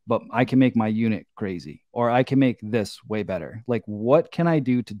okay, but I can make my unit crazy, or I can make this way better. Like, what can I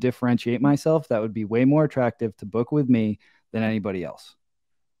do to differentiate myself that would be way more attractive to book with me than anybody else?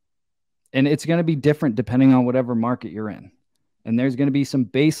 And it's going to be different depending on whatever market you're in. And there's going to be some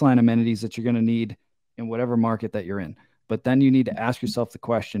baseline amenities that you're going to need in whatever market that you're in. But then you need to ask yourself the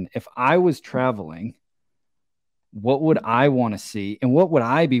question, if I was traveling, what would I want to see? And what would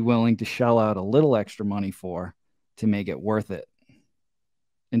I be willing to shell out a little extra money for to make it worth it?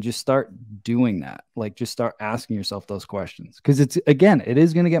 And just start doing that. Like, just start asking yourself those questions. Because it's, again, it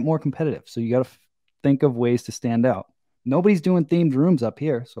is going to get more competitive. So you got to think of ways to stand out. Nobody's doing themed rooms up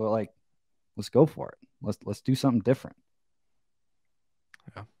here. So, like, let's go for it. Let's do something different.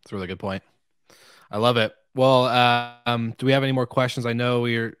 Yeah, that's a really good point. I love it. Well, do we have any more questions? I know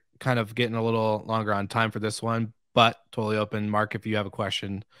we're kind of getting a little longer on time for this one, but totally open. Mark, if you have a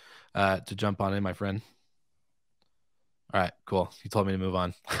question to jump on in, my friend. All right, cool. You told me to move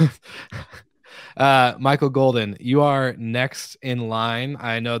on. Michael Golden, you are next in line.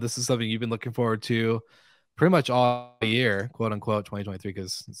 I know this is something you've been looking forward to pretty much all year, quote unquote, 2023,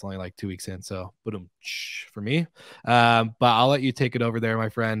 because it's only like 2 weeks in. So, boom, for me. But I'll let you take it over there, my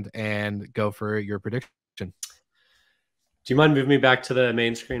friend, and go for your prediction. Do you mind moving me back to the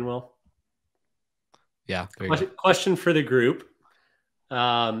main screen, Will? Yeah. Question for the group.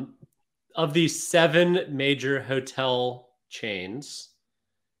 Of these 7 major hotel chains,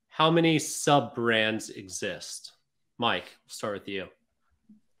 how many sub-brands exist? Mike, we'll start with you.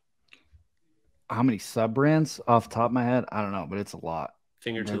 How many sub-brands off the top of my head? I don't know, but it's a lot.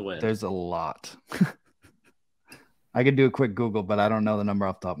 Finger to the wind. There's a lot. I could do a quick Google, but I don't know the number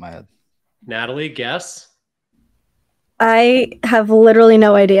off the top of my head. Natalie, guess? I have literally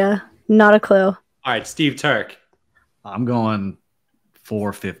no idea. Not a clue. All right, Steve Turk. I'm going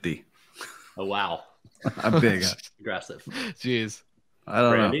 450. Oh, wow. I'm big. Aggressive. Jeez. I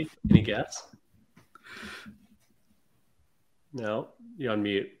don't Brandy, know. Any guess? No, you're on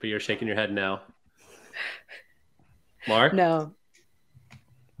mute, but you're shaking your head now. Mark? No.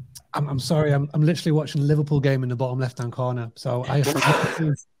 I'm sorry. I'm literally watching Liverpool game in the bottom left-hand corner. So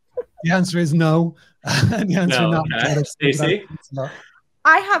the answer is no. The answer no, is okay. Stacy?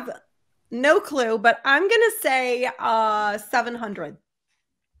 I have no clue, but I'm going to say 700.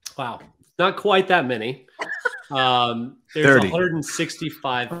 Wow. Not quite that many. There's 30.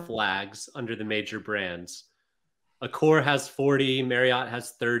 165 flags under the major brands. Accor has 40, Marriott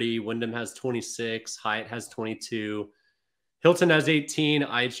has 30, Wyndham has 26, Hyatt has 22, Hilton has 18,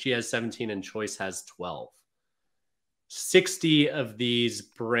 IHG has 17, and Choice has 12. 60 of these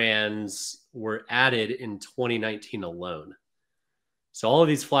brands were added in 2019 alone. So all of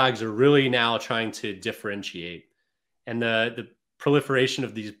these flags are really now trying to differentiate. And the proliferation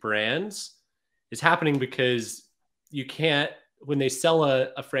of these brands is happening because you can't, when they sell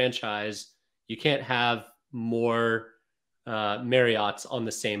a franchise, you can't have more Marriotts on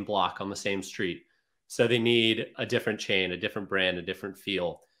the same block, on the same street. So they need a different chain, a different brand, a different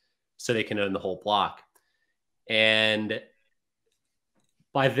feel, so they can own the whole block. And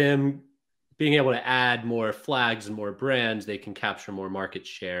by them being able to add more flags and more brands, they can capture more market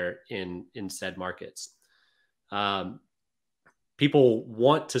share in said markets. People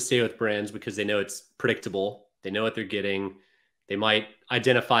want to stay with brands because they know it's predictable. They know what they're getting. They might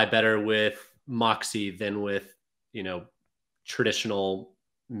identify better with Moxie than with, traditional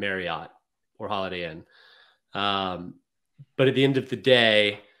Marriott or Holiday Inn. But at the end of the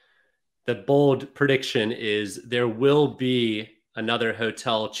day, the bold prediction is there will be another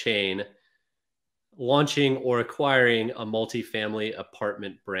hotel chain launching or acquiring a multifamily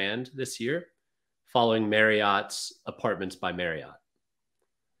apartment brand this year, following Marriott's Apartments by Marriott.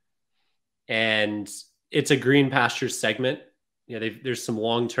 And it's a green pastures segment. There's some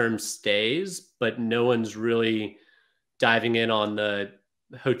long-term stays, but no one's really diving in on the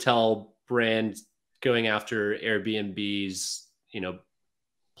hotel brand going after Airbnb's,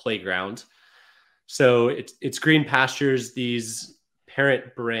 playground. So it's green pastures. These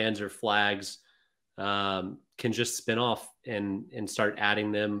parent brands or flags can just spin off and start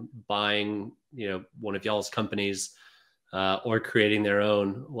adding them, buying, one of y'all's companies or creating their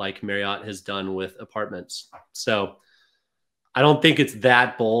own, like Marriott has done with Apartments. So I don't think it's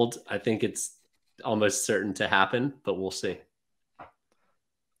that bold. I think it's almost certain to happen, but we'll see.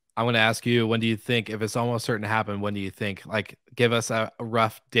 I want to ask you, when do you think, if it's almost certain to happen, when do you think, like, give us a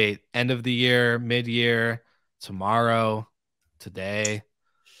rough date, end of the year, mid-year, tomorrow, today,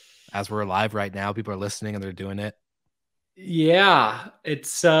 as we're live right now, people are listening and they're doing it. Yeah,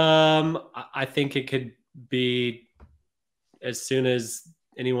 it's, I think it could be as soon as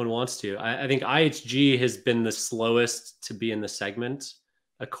anyone wants to. I think IHG has been the slowest to be in the segment.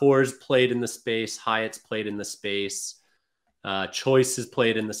 Accor's played in the space. Hyatt's played in the space. Choice has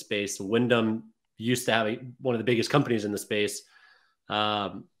played in the space. Wyndham used to have one of the biggest companies in the space.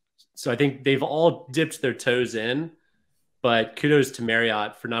 So I think they've all dipped their toes in, but kudos to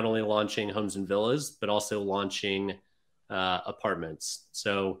Marriott for not only launching homes and villas, but also launching apartments.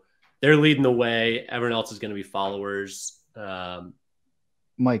 So they're leading the way. Everyone else is going to be followers.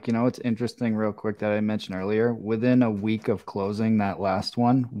 Mike, you know, it's interesting real quick that I mentioned earlier, within a week of closing that last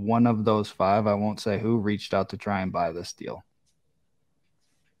one of those 5, I won't say who, reached out to try and buy this deal.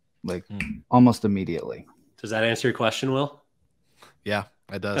 Like almost immediately. Does that answer your question, Will? Yeah,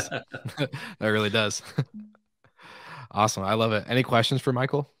 it does. That really does. Awesome. I love it. Any questions for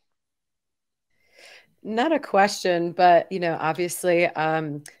Michael? Not a question, but, you know, obviously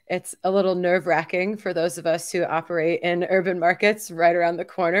it's a little nerve-wracking for those of us who operate in urban markets right around the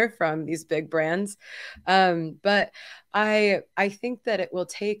corner from these big brands. But I think that it will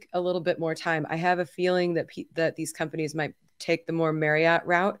take a little bit more time. I have a feeling that that these companies might take the more Marriott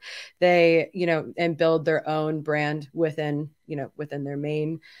route. They, you know, and build their own brand within their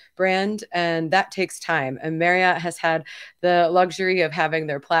main brand. And that takes time. And Marriott has had the luxury of having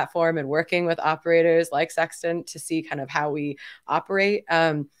their platform and working with operators like Sexton to see kind of how we operate.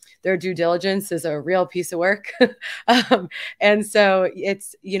 Their due diligence is a real piece of work. And so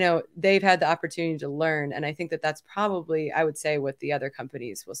it's, you know, they've had the opportunity to learn. And I think that that's probably, I would say, what the other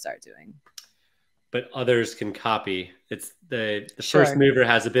companies will start doing. But others can copy. It's the first mover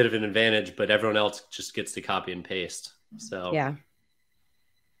has a bit of an advantage, but everyone else just gets to copy and paste. So yeah,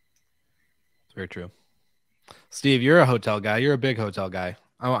 very true. Steve, you're a hotel guy. You're a big hotel guy.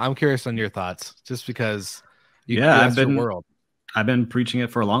 I'm curious on your thoughts, just because that's your world. I've been preaching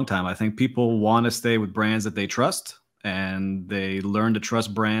it for a long time. I think people want to stay with brands that they trust, and they learn to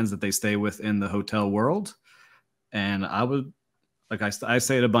trust brands that they stay with in the hotel world. And I would, like I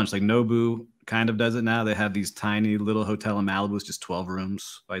say it a bunch, like Nobu kind of does it now. They have these tiny little hotel in Malibu. It's just 12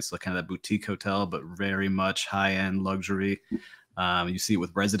 rooms. Right? It's like kind of that boutique hotel, but very much high-end luxury. You see it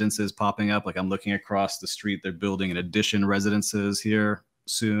with residences popping up. Like I'm looking across the street. They're building an Edition residences here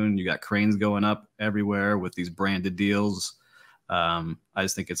soon. You got cranes going up everywhere with these branded deals. I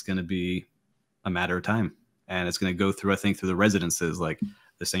just think it's going to be a matter of time. And it's going to go through, I think, through the residences. Like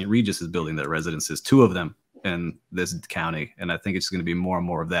the St. Regis is building their residences, 2 of them in this county. And I think it's going to be more and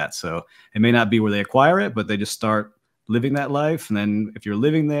more of that. So it may not be where they acquire it, but they just start living that life. And then if you're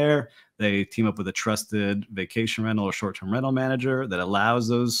living there, they team up with a trusted vacation rental or short-term rental manager that allows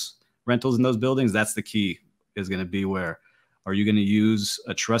those rentals in those buildings. That's the key, is going to be where, are you going to use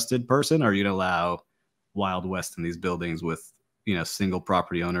a trusted person, or are you going to allow Wild West in these buildings with, you know, single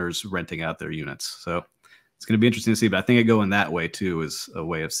property owners renting out their units? So it's going to be interesting to see, but I think it going that way too is a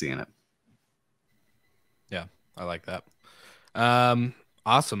way of seeing it. Yeah, I like that.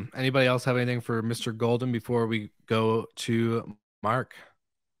 Awesome. Anybody else have anything for Mr. Golden before we go to Mark?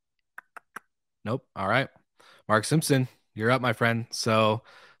 Nope. All right. Mark Simpson, you're up, my friend. So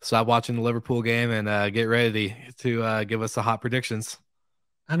stop watching the Liverpool game and get ready to give us the hot predictions.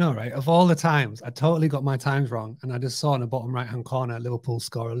 I know, right? Of all the times, I totally got my times wrong. And I just saw in the bottom right-hand corner, Liverpool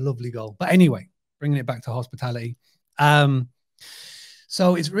score a lovely goal. But anyway, bringing it back to hospitality.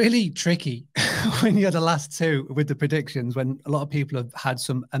 So it's really tricky when you're the last 2 with the predictions, when a lot of people have had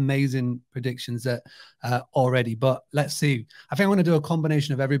some amazing predictions that already. But let's see. I think I'm going to do a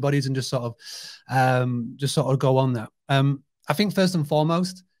combination of everybody's and just sort of go on that. I think first and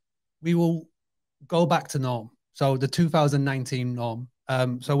foremost, we will go back to norm. So the 2019 norm.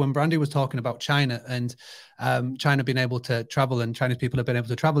 So when Brandy was talking about China and China being able to travel and Chinese people have been able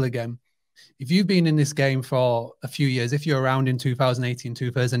to travel again, if you've been in this game for a few years, if you're around in 2018,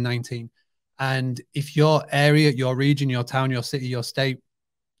 2019, and if your area, your region, your town, your city, your state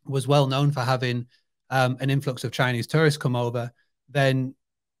was well known for having an influx of Chinese tourists come over, then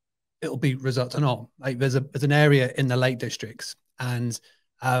it'll be resort to norm. Like there's an area in the Lake Districts, and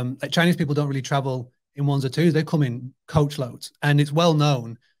like Chinese people don't really travel in 1s or 2s. They come in coach loads, and it's well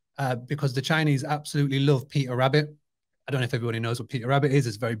known because the Chinese absolutely love Peter Rabbit. I don't know if everybody knows what Peter Rabbit is.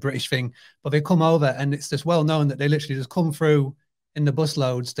 It's a very British thing, but they come over and it's just well known that they literally just come through in the bus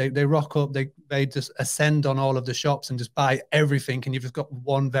loads. They rock up, they just ascend on all of the shops and just buy everything. And you've just got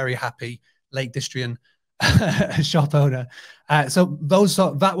one very happy Lake District shop owner. So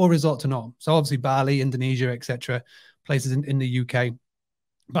that will resort to norm. So obviously Bali, Indonesia, etc., places in the UK.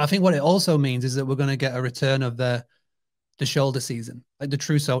 But I think what it also means is that we're going to get a return of the shoulder season, like the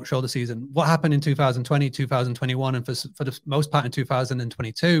true shoulder season. What happened in 2020, 2021, and for the most part in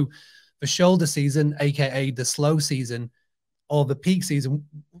 2022, the shoulder season, aka the slow season, or the peak season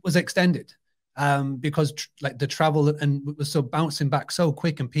was extended because like the travel and was so bouncing back so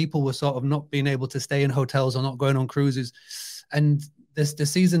quick, and people were sort of not being able to stay in hotels or not going on cruises. And the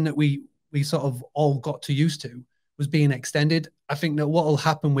season that we sort of all got too used to was being extended. I think that what will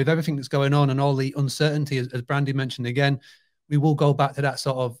happen with everything that's going on and all the uncertainty, as Brandy mentioned again, we will go back to that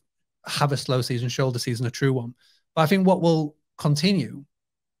sort of have a slow season, shoulder season, a true one. But I think what will continue,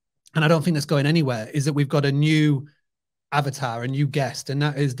 and I don't think that's going anywhere, is that we've got a new avatar, a new guest, and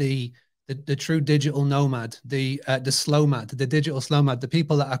that is the true digital nomad, the slowmad, the digital slowmad, the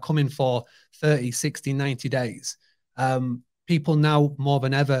people that are coming for 30, 60, 90 days. People now more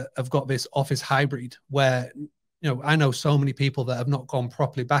than ever have got this office hybrid where, I know so many people that have not gone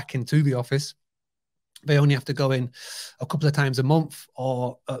properly back into the office. They only have to go in a couple of times a month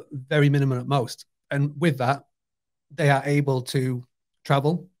or very minimum at most. And with that, they are able to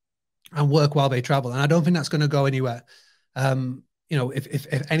travel and work while they travel. And I don't think that's going to go anywhere.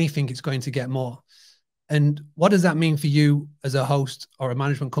 If anything, it's going to get more. And what does that mean for you as a host or a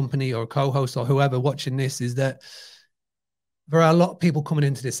management company or a co-host or whoever watching this, is that there are a lot of people coming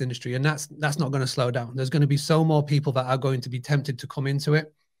into this industry, and that's not going to slow down. There's going to be so more people that are going to be tempted to come into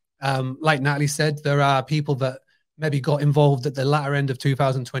it. Like Natalie said, there are people that maybe got involved at the latter end of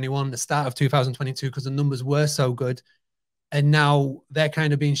 2021, the start of 2022, because the numbers were so good. And now they're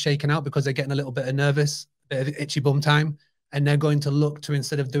kind of being shaken out because they're getting a little bit of nervous, a bit of itchy bum time. And they're going to look to,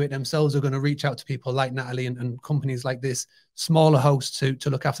 instead of do it themselves, they're going to reach out to people like Natalie and companies like this, smaller hosts to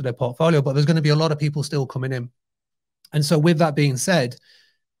look after their portfolio. But there's going to be a lot of people still coming in. And so with that being said,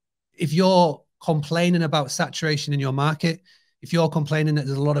 if you're complaining about saturation in your market, if you're complaining that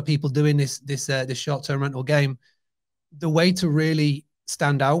there's a lot of people doing this short-term rental game, the way to really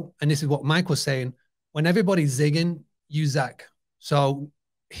stand out, and this is what Mike was saying, when everybody's zigging, you zag. So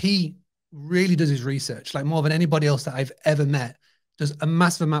he really does his research, like more than anybody else that I've ever met, does a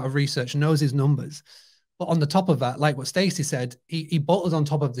massive amount of research, knows his numbers. But on the top of that, like what Stacy said, he bolted on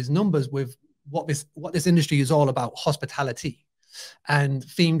top of his numbers with what this industry is all about, hospitality and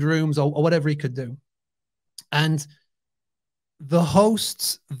themed rooms or whatever he could do. And the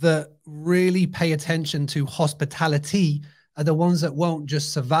hosts that really pay attention to hospitality are the ones that won't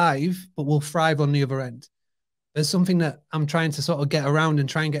just survive, but will thrive on the other end. There's something that I'm trying to sort of get around and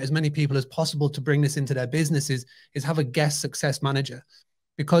try and get as many people as possible to bring this into their businesses is have a guest success manager,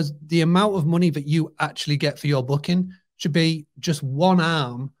 because the amount of money that you actually get for your booking should be just one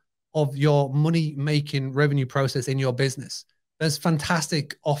arm of your money-making revenue process in your business. There's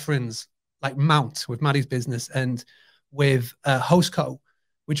fantastic offerings like Mount with Maddie's business and with HostCo,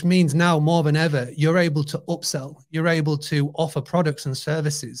 which means now more than ever, you're able to upsell, you're able to offer products and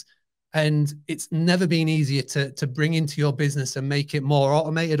services. And it's never been easier to bring into your business and make it more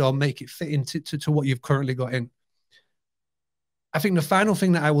automated or make it fit into to what you've currently got in. I think the final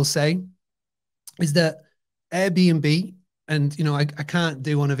thing that I will say is that Airbnb, and I can't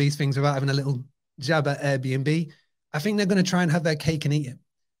do one of these things without having a little jab at Airbnb. I think they're going to try and have their cake and eat it.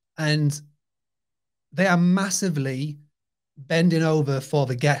 And they are massively bending over for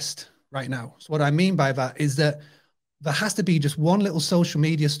the guest right now. So what I mean by that is that there has to be just one little social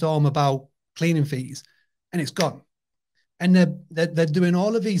media storm about cleaning fees, and it's gone. And they're doing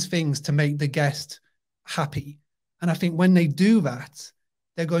all of these things to make the guest happy. And I think when they do that,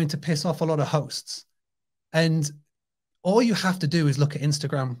 they're going to piss off a lot of hosts. And all you have to do is look at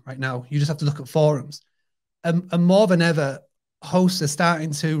Instagram right now. You just have to look at forums. And more than ever, hosts are starting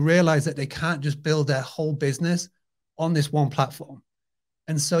to realize that they can't just build their whole business on this one platform.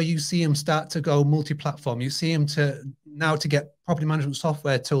 And so you see them start to go multi-platform. You see them to get property management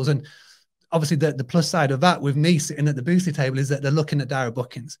software tools. And obviously the plus side of that with me sitting at the Boostly table is that they're looking at direct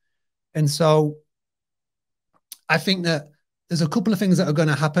bookings. And so I think that there's a couple of things that are going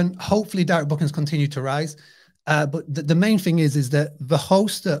to happen. Hopefully direct bookings continue to rise. But the main thing is that the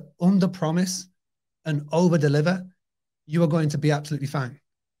hosts that under promise and over deliver, you are going to be absolutely fine.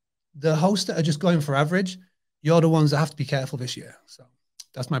 The hosts that are just going for average, you're the ones that have to be careful this year. So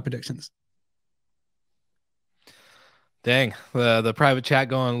that's my predictions. Dang, the private chat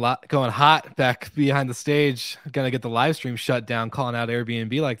going hot back behind the stage. Gonna get the live stream shut down, calling out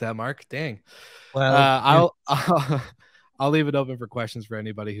Airbnb like that, Mark. Dang. Well, I'll leave it open for questions for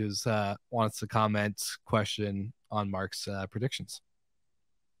anybody who's wants to comment, question on Mark's predictions.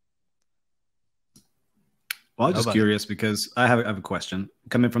 Well, I'm just curious because I have a question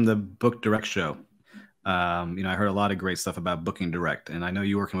coming from the Book Direct show. I heard a lot of great stuff about Booking Direct, and I know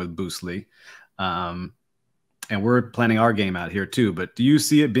you're working with Boostly, and we're planning our game out here too. But do you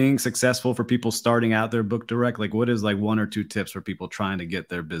see it being successful for people starting out their Book Direct? Like, what is like 1 or 2 tips for people trying to get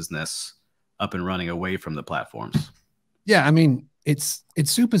their business up and running away from the platforms? Yeah, I mean, it's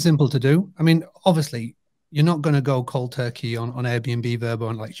super simple to do. I mean, obviously, you're not going to go cold turkey on Airbnb, Vrbo,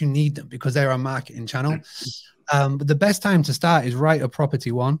 and like you need them because they're a marketing channel. But the best time to start is right at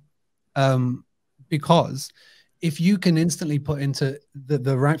property one, because if you can instantly put into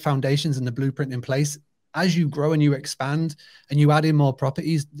the right foundations and the blueprint in place, as you grow and you expand and you add in more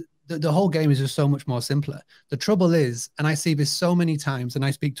properties, the whole game is just so much more simpler. The trouble is, and I see this so many times, and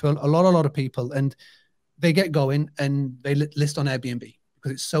I speak to a lot of people, and they get going and they list on Airbnb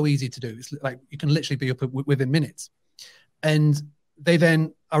because it's so easy to do. It's like you can literally be up within minutes. And they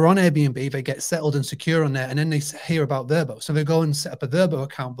then are on Airbnb, they get settled and secure on there, and then they hear about Vrbo. So they go and set up a Vrbo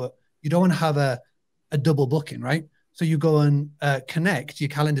account, but you don't want to have a double booking, right? So you go and connect your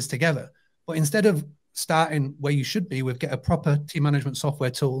calendars together. But instead of starting where you should be with get a proper team management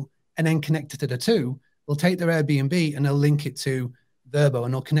software tool and then connect it to the two, they'll take their Airbnb and they'll link it to Vrbo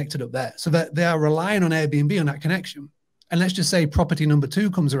and they'll connect it up there. So that they are relying on Airbnb on that connection. And let's just say property number 2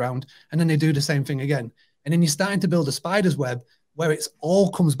 comes around and then they do the same thing again. And then you're starting to build a spider's web where it's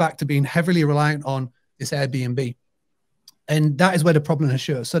all comes back to being heavily reliant on this Airbnb. And that is where the problem has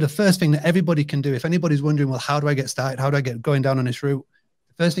shown. So the first thing that everybody can do, if anybody's wondering, well, how do I get started? How do I get going down on this route?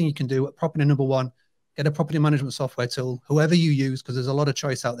 The first thing you can do at property number 1, get a property management software tool, whoever you use, because there's a lot of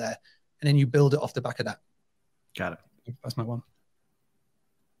choice out there. And then you build it off the back of that. Got it. That's my one.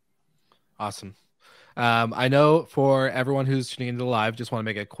 Awesome. I know for everyone who's tuning into the live, just want to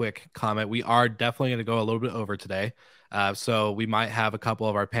make a quick comment. We are definitely going to go a little bit over today. So we might have a couple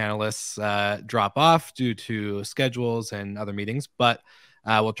of our panelists drop off due to schedules and other meetings, but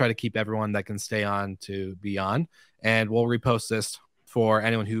we'll try to keep everyone that can stay on to be on. And we'll repost this for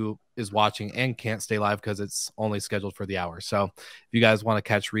anyone who is watching and can't stay live because it's only scheduled for the hour. So if you guys want to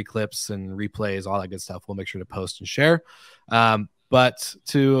catch reclips and replays, all that good stuff, we'll make sure to post and share. But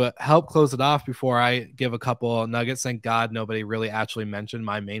to help close it off before I give a couple nuggets, thank God nobody really actually mentioned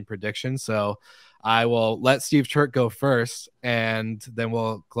my main prediction. So I will let Steve Turk go first, and then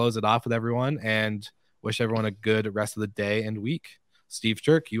we'll close it off with everyone and wish everyone a good rest of the day and week. Steve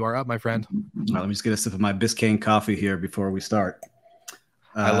Turk, you are up, my friend. Let me just get a sip of my Biscayne coffee here before we start.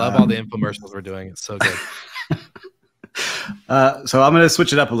 I love all the infomercials we're doing. It's so good. So I'm going to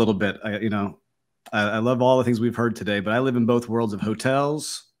switch it up a little bit. I love all the things we've heard today, but I live in both worlds of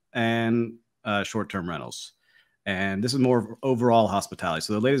hotels and short-term rentals. And this is more of overall hospitality.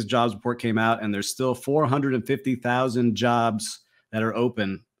 So the latest jobs report came out, and there's still 450,000 jobs that are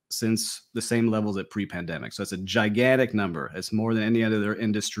open since the same levels at pre-pandemic. So it's a gigantic number. It's more than any other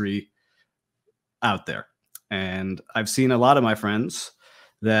industry out there. And I've seen a lot of my friends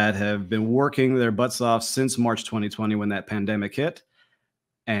that have been working their butts off since March 2020 when that pandemic hit.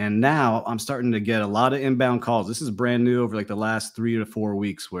 And now I'm starting to get a lot of inbound calls. This is brand new over like the last 3 to 4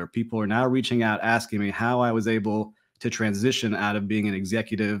 weeks where people are now reaching out, asking me how I was able to transition out of being an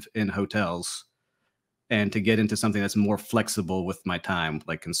executive in hotels and to get into something that's more flexible with my time,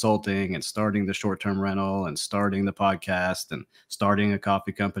 like consulting and starting the short-term rental and starting the podcast and starting a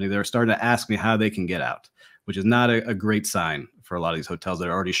coffee company. They're starting to ask me how they can get out, which is not a great sign for a lot of these hotels that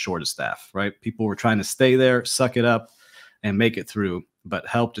are already short of staff, right? People were trying to stay there, suck it up, and make it through, but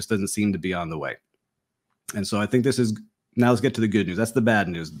help just doesn't seem to be on the way. And so I think this is, now let's get to the good news. That's the bad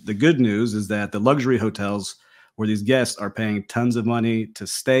news. The good news is that the luxury hotels where these guests are paying tons of money to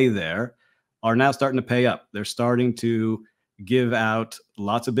stay there are now starting to pay up. They're starting to give out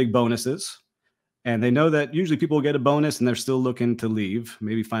lots of big bonuses. And they know that usually people will get a bonus and they're still looking to leave,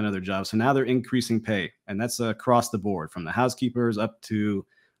 maybe find other jobs. So now they're increasing pay. And that's across the board from the housekeepers up to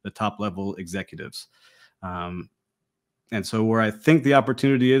the top level executives. And so where I think the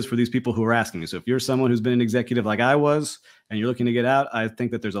opportunity is for these people who are asking me. So if you're someone who's been an executive like I was, and you're looking to get out, I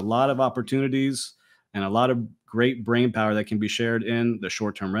think that there's a lot of opportunities and a lot of great brain power that can be shared in the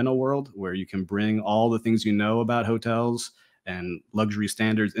short-term rental world, where you can bring all the things you know about hotels and luxury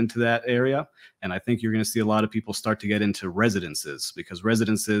standards into that area. And I think you're going to see a lot of people start to get into residences, because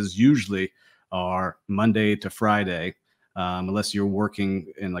residences usually are Monday to Friday. Unless you're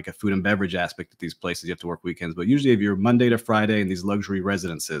working in like a food and beverage aspect at these places, you have to work weekends. But usually if you're Monday to Friday in these luxury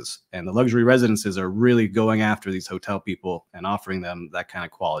residences, and the luxury residences are really going after these hotel people and offering them that kind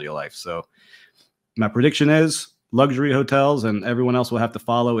of quality of life. So my prediction is luxury hotels and everyone else will have to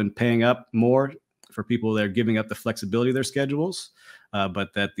follow in paying up more for people that are giving up the flexibility of their schedules.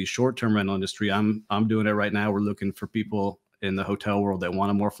 But that the short-term rental industry, I'm doing it right now. We're looking for people in the hotel world that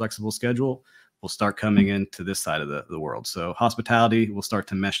want a more flexible schedule will start coming into this side of the world. So hospitality will start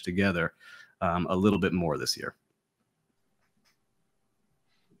to mesh together a little bit more this year.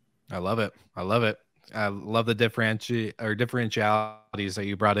 I love it. I love it. I love the differentialities that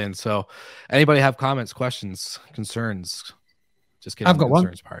you brought in. So anybody have comments, questions, concerns? Just kidding. I've got one.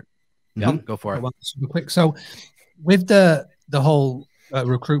 Concerns part. Yeah, go for it. Super quick. So with the whole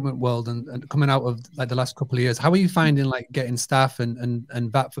recruitment world and coming out of like the last couple of years, how are you finding like getting staff and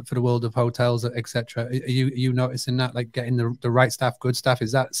that for the world of hotels, etc.? Are you noticing that, like getting the right staff, good staff,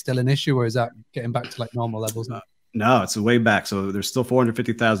 is that still an issue, or is that getting back to like normal levels now? No, it's way back. So there's still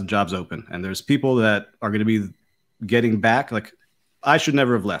 450,000 jobs open, and there's people that are going to be getting back. Like, I should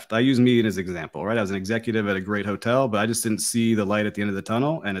never have left. I use me as an example, right? I was an executive at a great hotel, but I just didn't see the light at the end of the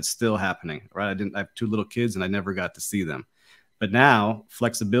tunnel, and it's still happening, right? I have 2 little kids, and I never got to see them. But now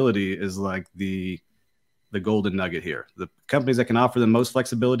flexibility is like the golden nugget here. The companies that can offer the most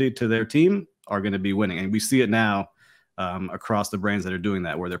flexibility to their team are going to be winning. And we see it now across the brands that are doing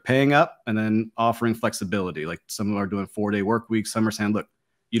that, where they're paying up and then offering flexibility. Like some of them are doing 4-day work weeks. Some are saying, look,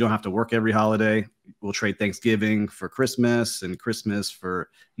 you don't have to work every holiday. We'll trade Thanksgiving for Christmas and Christmas for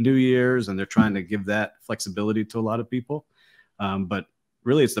New Year's. And they're trying to give that flexibility to a lot of people. But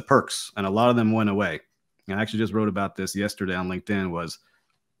really, it's the perks. And a lot of them went away. I actually just wrote about this yesterday on LinkedIn. Was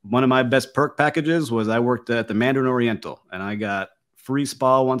one of my best perk packages was I worked at the Mandarin Oriental, and I got free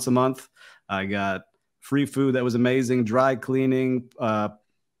spa once a month. I got free food that was amazing, dry cleaning,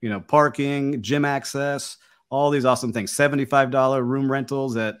 parking, gym access, all these awesome things. $75 room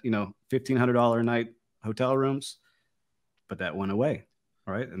rentals at $1,500 a night hotel rooms. But that went away,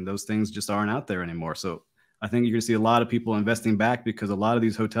 right? And those things just aren't out there anymore. So I think you're going to see a lot of people investing back, because a lot of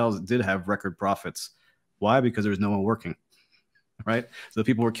these hotels did have record profits. Why? Because there's no one working, right? So the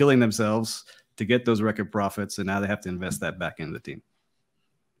people were killing themselves to get those record profits, and now they have to invest that back into the team.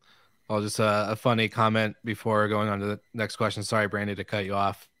 Well, just a funny comment before going on to the next question. Sorry, Brandy, to cut you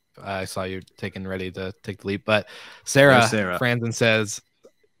off. I saw you ready to take the leap. But Sarah Franzen says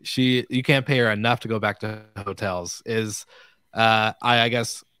you can't pay her enough to go back to hotels. I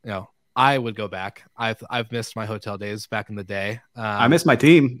guess I would go back. I've missed my hotel days back in the day. I miss my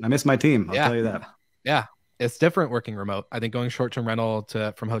team. I'll tell you that. Yeah, it's different working remote. I think going short-term rental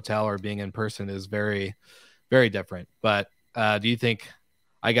from hotel or being in person is very, very different. But do you think,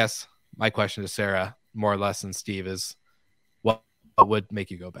 I guess my question to Sarah, more or less than Steve, is what would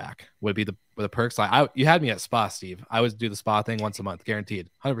make you go back? Would it be the perks? You had me at spa, Steve. I would do the spa thing once a month, guaranteed,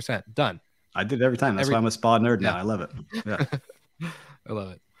 100% done. I did it every time. That's why I'm a spa nerd now. I love it. Yeah, I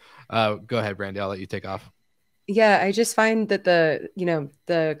love it. Go ahead, Brandy. I'll let you take off. Yeah, I just find that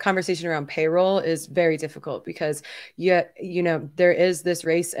the conversation around payroll is very difficult, because there is this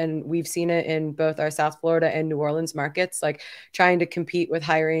race, and we've seen it in both our South Florida and New Orleans markets, like trying to compete with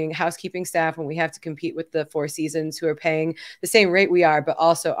hiring housekeeping staff when we have to compete with the Four Seasons, who are paying the same rate we are, but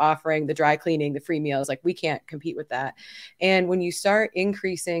also offering the dry cleaning, the free meals. Like, we can't compete with that. And when you start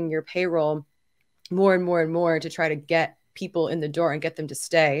increasing your payroll more and more and more to try to get people in the door and get them to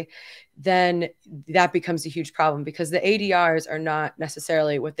stay, then that becomes a huge problem, because the ADRs are not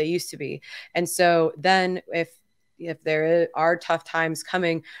necessarily what they used to be. And so then if there are tough times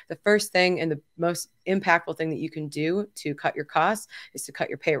coming, the first thing and the most impactful thing that you can do to cut your costs is to cut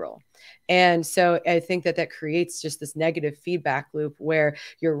your payroll. And so I think that creates just this negative feedback loop, where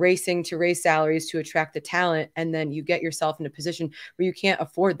you're racing to raise salaries to attract the talent, and then you get yourself in a position where you can't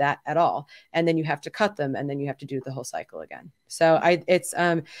afford that at all. And then you have to cut them, and then you have to do the whole cycle again. So it's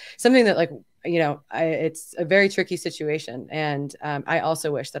something that it's a very tricky situation. And I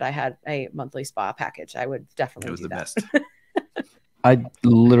also wish that I had a monthly spa package. I would definitely do that. It was the best. I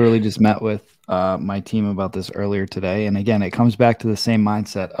literally just met with my team about this earlier today. And again, it comes back to the same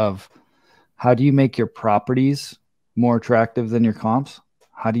mindset of, how do you make your properties more attractive than your comps?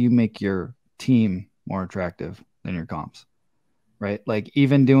 How do you make your team more attractive than your comps? Right? Like,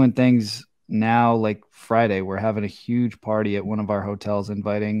 even doing things now, like Friday, we're having a huge party at one of our hotels,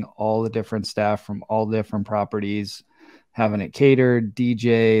 inviting all the different staff from all different properties, having it catered,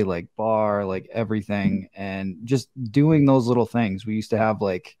 DJ, like bar, like everything, and just doing those little things. We used to have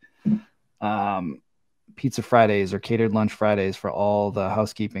like pizza Fridays or catered lunch Fridays for all the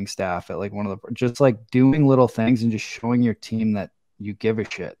housekeeping staff at like one of the, just like doing little things and just showing your team that you give a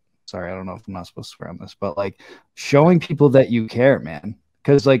shit. Sorry, I don't know if I'm not supposed to swear on this, but like showing people that you care, man.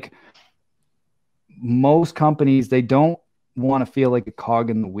 Because like most companies, they don't want to feel like a cog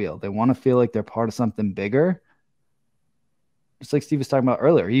in the wheel. They want to feel like they're part of something bigger. Just like Steve was talking about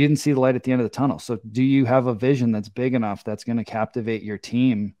earlier, you didn't see the light at the end of the tunnel. So do you have a vision that's big enough that's going to captivate your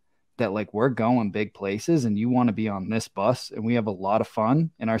team, that like, we're going big places and you want to be on this bus, and we have a lot of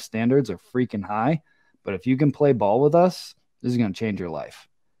fun and our standards are freaking high, but if you can play ball with us, this is going to change your life.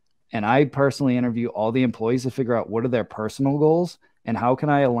 And I personally interview all the employees to figure out what are their personal goals, and how can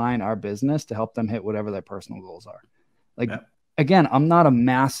I align our business to help them hit whatever their personal goals are. Like, Yeah. again, I'm not a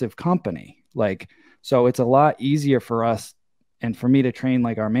massive company. Like, so it's a lot easier for us and for me to train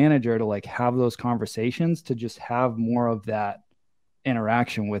like our manager to like have those conversations, to just have more of that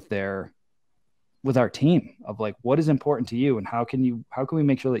interaction with our team of like, what is important to you and how can we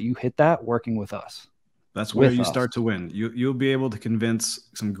make sure that you hit that working with us? That's where you start to win. You'll be able to convince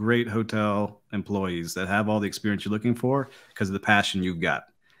some great hotel employees that have all the experience you're looking for because of the passion you've got,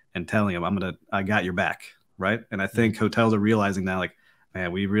 and telling them, I got your back. Right. And I think hotels are realizing now, like,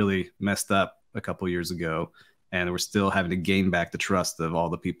 man, we really messed up a couple of years ago, and we're still having to gain back the trust of all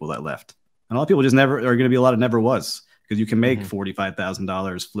the people that left. And a lot of people just never are going to be a lot of never was, because you can make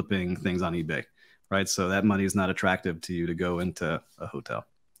 $45,000 flipping things on eBay. Right. So that money is not attractive to you to go into a hotel.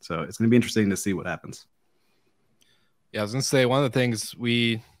 So it's going to be interesting to see what happens. Yeah, I was going to say, one of the things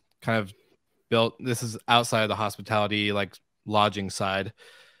we kind of built, this is outside of the hospitality, like lodging side,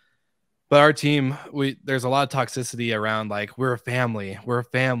 but our team, there's a lot of toxicity around like, we're a family,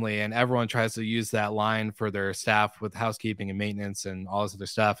 and everyone tries to use that line for their staff with housekeeping and maintenance and all this other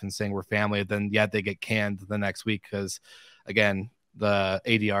stuff and saying we're family. Then yet they get canned the next week because, again, the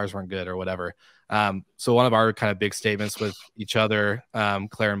ADRs weren't good or whatever. So one of our kind of big statements with each other,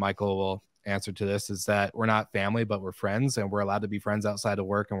 Claire and Michael will answer to this, is that we're not family, but we're friends, and we're allowed to be friends outside of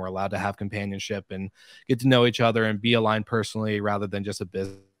work, and we're allowed to have companionship and get to know each other and be aligned personally rather than just a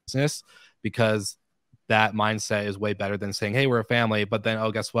business, because that mindset is way better than saying, hey, we're a family, but then,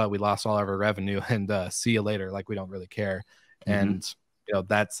 oh, guess what? We lost all of our revenue and see you later. Like, we don't really care. And, you know,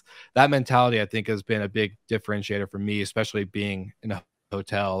 that mentality, I think, has been a big differentiator for me, especially being in a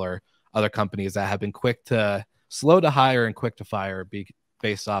hotel or other companies that have been slow to hire and quick to fire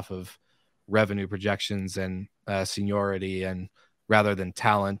based off of revenue projections and seniority, and rather than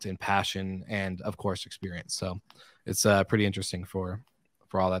talent and passion and, of course, experience. So it's pretty interesting for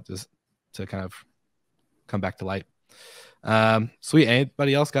all that to kind of come back to light. Sweet.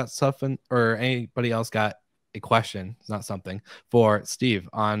 Anybody else got anybody else got a question? It's not something for Steve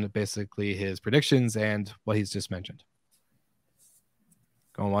on basically his predictions and what he's just mentioned.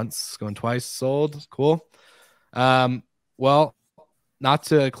 Going once, going twice, sold. Cool. Well, not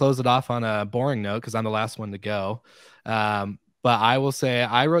to close it off on a boring note, because I'm the last one to go. But I will say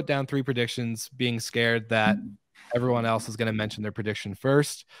I wrote down 3 predictions, being scared that everyone else is going to mention their prediction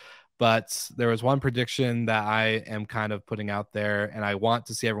first. But there was one prediction that I am kind of putting out there, and I want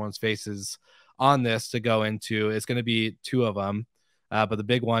to see everyone's faces on this to go into. It's going to be 2 of them, but the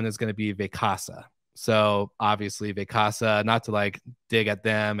big one is going to be Vacasa. So obviously Vacasa, not to like dig at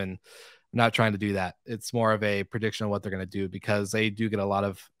them, and I'm not trying to do that. It's more of a prediction of what they're going to do, because they do get a lot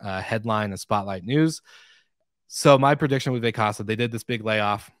of headline and spotlight news. So my prediction with Vacasa, they did this big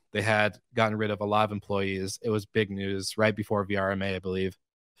layoff. They had gotten rid of a lot of employees. It was big news right before VRMA, I believe.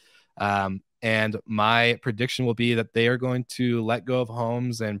 And my prediction will be that they are going to let go of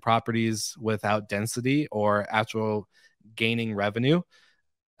homes and properties without density or actual gaining revenue.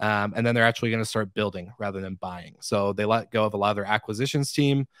 And then they're actually going to start building rather than buying. So they let go of a lot of their acquisitions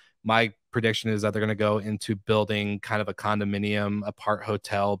team. My prediction is that they're going to go into building kind of a condominium, apart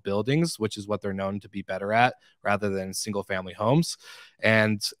hotel buildings, which is what they're known to be better at, rather than single family homes.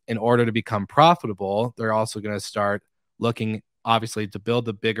 And in order to become profitable, they're also going to start looking, obviously, to build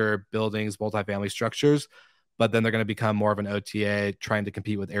the bigger buildings, multifamily structures, but then they're going to become more of an OTA, trying to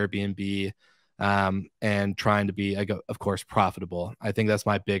compete with Airbnb, and trying to be, of course, profitable. I think that's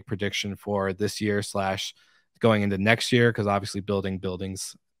my big prediction for this year / going into next year, because obviously building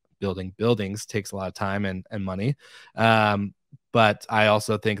buildings takes a lot of time and money. But I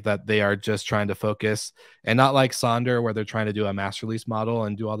also think that they are just trying to focus, and not like Sonder, where they're trying to do a master lease model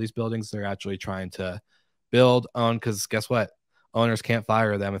and do all these buildings. They're actually trying to build, own, because guess what? Owners can't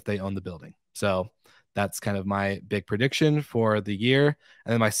fire them if they own the building. So that's kind of my big prediction for the year.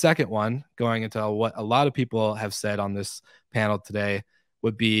 And then my second one, going into what a lot of people have said on this panel today,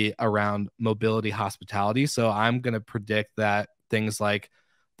 would be around mobility hospitality. So I'm going to predict that things like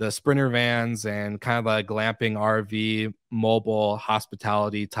the Sprinter vans and kind of a glamping RV mobile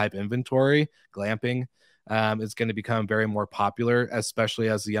hospitality type inventory, glamping, is going to become very more popular, especially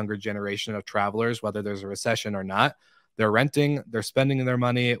as the younger generation of travelers, whether there's a recession or not. They're renting, they're spending their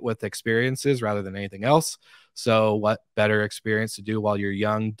money with experiences rather than anything else. So what better experience to do while you're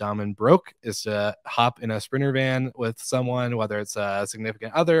young, dumb, and broke is to hop in a Sprinter van with someone, whether it's a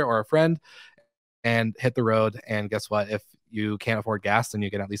significant other or a friend, and hit the road. And guess what? If you can't afford gas, then you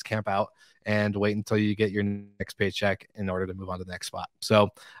can at least camp out and wait until you get your next paycheck in order to move on to the next spot. So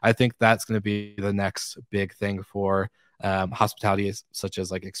I think that's going to be the next big thing for hospitality, such as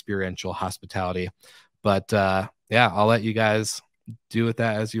like experiential hospitality. But yeah, I'll let you guys do with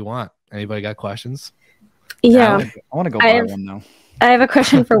that as you want. Anybody got questions? Yeah, I want to go buy one though. I have a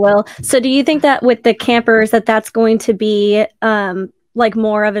question for Will. So do you think that with the campers that's going to be like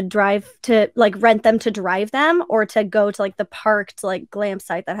more of a drive to like rent them to drive them, or to go to like the parked like glam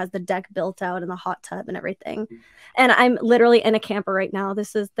site that has the deck built out and the hot tub and everything? And I'm literally in a camper right now.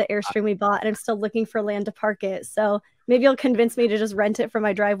 This is the Airstream we bought, and I'm still looking for land to park it. So maybe you'll convince me to just rent it from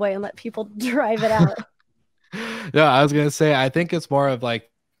my driveway and let people drive it out. No, I was gonna say, I think it's more of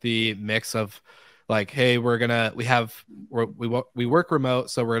like the mix of like, hey, we work remote,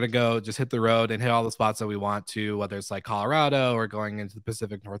 so we're gonna go just hit the road and hit all the spots that we want to, whether it's like Colorado or going into the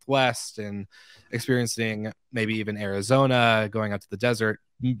Pacific Northwest and experiencing maybe even Arizona, going out to the desert,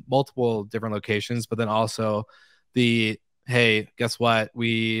 multiple different locations. But then also the, hey, guess what,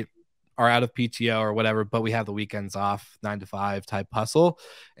 we are out of PTO or whatever, but we have the weekends off, 9 to 5 type hustle,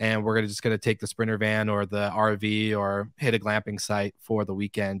 and we're just gonna take the Sprinter van or the RV or hit a glamping site for the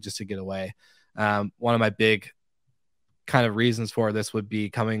weekend just to get away. One of my big kind of reasons for this would be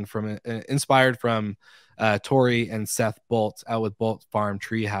coming from inspired from Tori and Seth Bolt out with Bolt Farm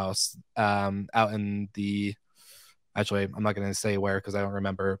Treehouse out in the, actually I'm not going to say where because I don't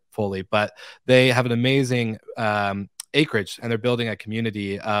remember fully, but they have an amazing acreage, and they're building a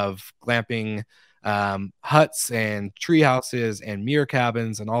community of glamping huts and tree houses and mirror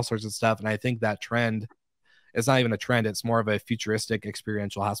cabins and all sorts of stuff. And I think that trend, it's not even a trend, it's more of a futuristic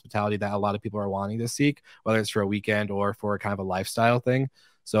experiential hospitality that a lot of people are wanting to seek, whether it's for a weekend or for kind of a lifestyle thing.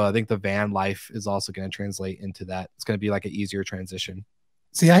 So I think the van life is also going to translate into that. It's going to be like an easier transition.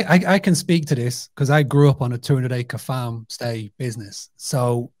 See, I can speak to this because I grew up on a 200-acre farm stay business.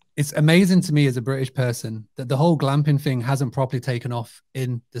 So it's amazing to me as a British person that the whole glamping thing hasn't properly taken off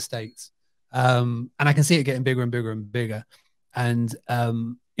in the States. And I can see it getting bigger and bigger and bigger. And,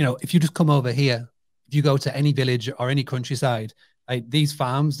 you know, if you just come over here, if you go to any village or any countryside, these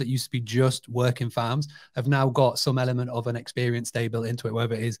farms that used to be just working farms have now got some element of an experience day built into it,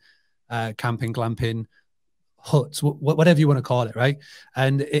 whether it is camping, glamping, huts, whatever you want to call it, right?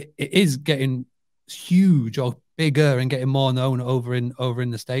 And it is getting huge or bigger and getting more known over in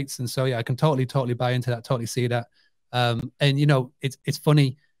the States. And so yeah, I can totally buy into that, totally see that. And you know, it's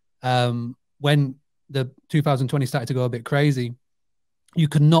funny, when the 2020 started to go a bit crazy, you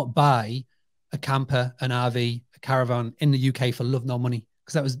could not buy a camper, an RV, a caravan in the UK for love nor money,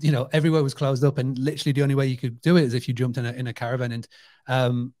 because that was, you know, everywhere was closed up, and literally the only way you could do it is if you jumped in a caravan. And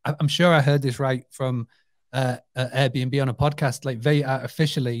I'm sure I heard this right from Airbnb on a podcast, like they are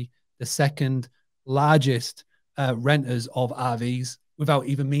officially the second largest renters of RVs without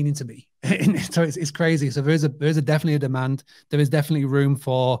even meaning to be. So it's crazy. So there is definitely a demand. There is definitely room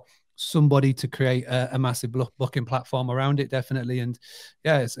for somebody to create a massive booking platform around it, definitely. And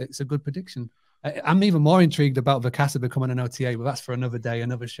yeah, it's a good prediction. I'm even more intrigued about Vacasa becoming an OTA, but that's for another day,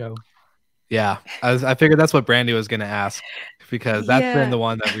 another show. Yeah, I figured that's what Brandy was going to ask, because that's been the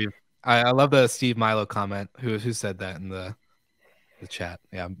one that we've. I love the Steve Milo comment. Who said that in the chat?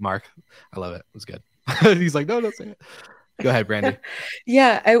 Yeah, Mark. I love it. It was good. He's like, no, don't say it. Go ahead, Brandy.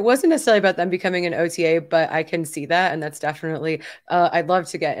 Yeah, it wasn't necessarily about them becoming an OTA, but I can see that. And that's definitely, I'd love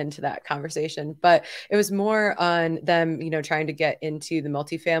to get into that conversation, but it was more on them, you know, trying to get into the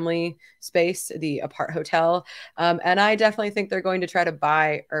multifamily space, the apart hotel. And I definitely think they're going to try to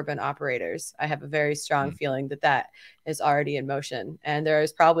buy urban operators. I have a very strong feeling that is already in motion. And there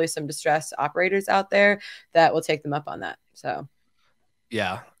is probably some distressed operators out there that will take them up on that. So,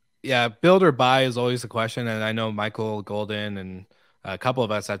 yeah, build or buy is always the question. And I know Michael Golden and a couple of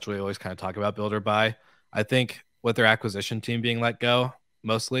us actually always kind of talk about build or buy. I think with their acquisition team being let go,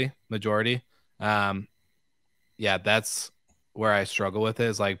 majority, yeah, that's where I struggle with it,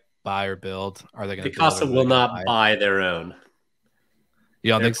 is like buy or build. Are they going to build? Vacasa will not buy their own.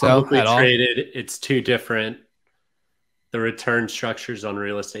 You don't think so at all? Traded, it's too different. The return structures on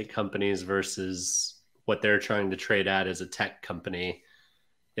real estate companies versus what they're trying to trade at as a tech company.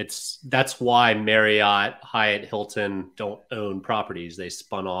 That's why Marriott, Hyatt, Hilton don't own properties. They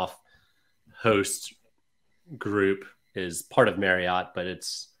spun off. Host Group is part of Marriott, but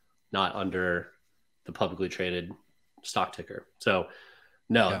it's not under the publicly traded stock ticker. So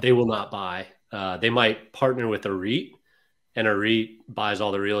no, they will not buy. They might partner with a REIT, and a REIT buys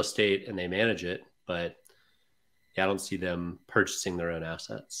all the real estate and they manage it. But yeah, I don't see them purchasing their own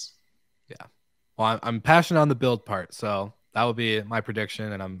assets. Yeah. Well, I'm passionate on the build part, so that would be my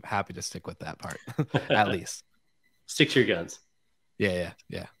prediction, and I'm happy to stick with that part, at least. Stick to your guns. Yeah.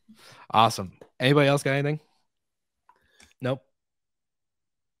 Awesome. Anybody else got anything? Nope.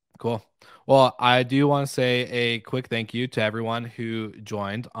 Cool. Well, I do want to say a quick thank you to everyone who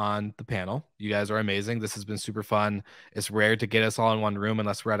joined on the panel. You guys are amazing. This has been super fun. It's rare to get us all in one room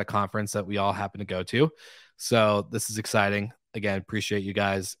unless we're at a conference that we all happen to go to. So this is exciting. Again, appreciate you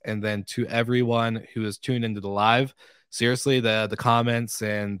guys. And then to everyone who is tuned into the live, seriously, the comments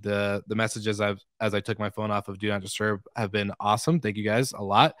and the messages as I took my phone off of Do Not Disturb have been awesome. Thank you guys a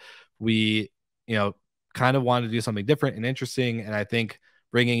lot. We, kind of wanted to do something different and interesting. And I think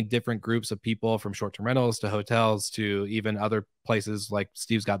bringing different groups of people from short-term rentals to hotels to even other places, like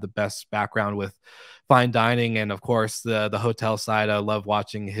Steve's got the best background with fine dining. And of course, the hotel side, I love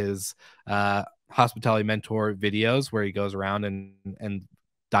watching his hospitality mentor videos where he goes around and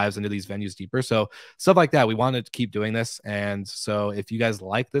dives into these venues deeper. So stuff like that. We wanted to keep doing this. And so if you guys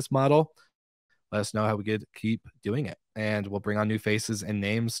like this model, let us know how we could keep doing it. And we'll bring on new faces and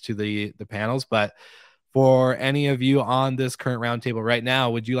names to the panels. But for any of you on this current roundtable right now,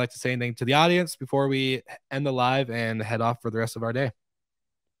 would you like to say anything to the audience before we end the live and head off for the rest of our day?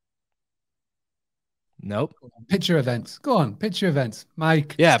 Nope. Pitch your events. Go on, pitch your events,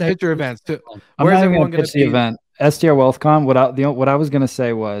 Mike. Yeah, pitch your events too. Where's everyone going to pitch the event? STR WealthCon. What I was going to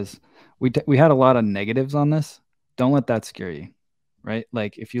say was we had a lot of negatives on this. Don't let that scare you, right?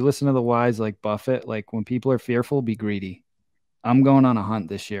 Like if you listen to the wise like Buffett, like when people are fearful, be greedy. I'm going on a hunt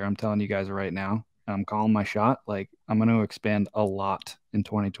this year. I'm telling you guys right now. I'm calling my shot. Like I'm going to expand a lot in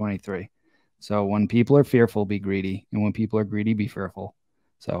 2023. So when people are fearful, be greedy. And when people are greedy, be fearful.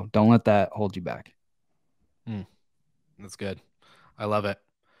 So don't let that hold you back. That's good. I love it.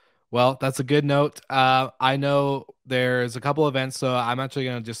 Well, that's a good note. I know there's a couple events, so I'm actually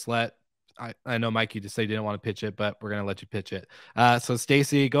going to just I know, Mike, you just said you didn't want to pitch it, but we're going to let you pitch it. So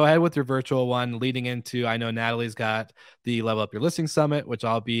Stacy, go ahead with your virtual one leading into, I know Natalie's got the Level Up Your Listing Summit, which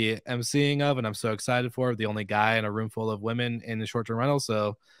I'll be emceeing of, and I'm so excited for. The only guy in a room full of women in the short-term rental,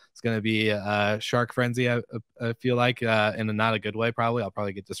 so it's going to be a shark frenzy, I feel like, in a not a good way, probably. I'll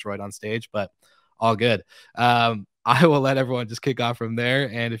probably get destroyed on stage, but all good. I will let everyone just kick off from there,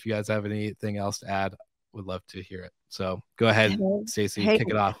 and if you guys have anything else to add, would love to hear it. So go ahead, Stacy, kick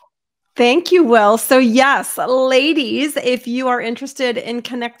it off. Thank you, Will. So yes, ladies, if you are interested in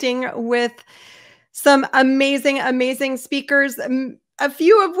connecting with some amazing, amazing speakers, a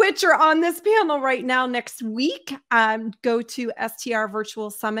few of which are on this panel right now next week, go to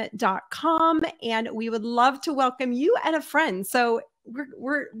strvirtualsummit.com, and we would love to welcome you and a friend. So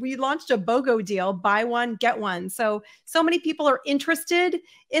we launched a BOGO deal, buy one, get one. So many people are interested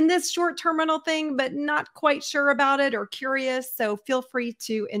in this short-term rental thing, but not quite sure about it or curious. So feel free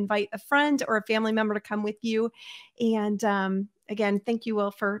to invite a friend or a family member to come with you. And again, thank you,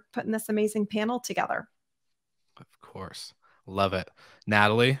 Will, for putting this amazing panel together. Of course. Love it.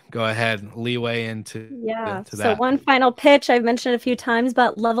 Natalie, go ahead. Leeway into that. So one final pitch I've mentioned a few times,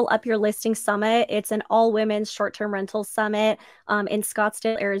 but Level Up Your Listing Summit. It's an all-women's short-term rental summit in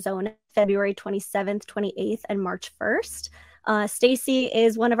Scottsdale, Arizona, February 27th, 28th, and March 1st. Stacy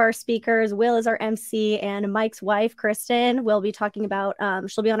is one of our speakers. Will is our MC, and Mike's wife, Kristen, will be talking about,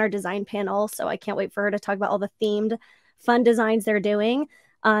 she'll be on our design panel. So I can't wait for her to talk about all the themed fun designs they're doing.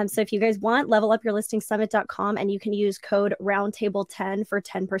 So if you guys want, levelupyourlistingsummit.com, and you can use code roundtable10 for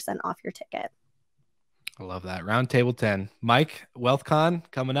 10% off your ticket. I love that. Roundtable 10. Mike, WealthCon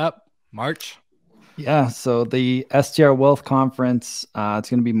coming up March. Yeah. So the STR Wealth Conference, it's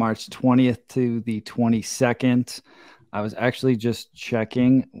going to be March 20th to the 22nd. I was actually just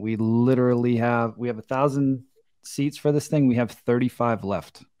checking. We have 1,000 seats for this thing. We have 35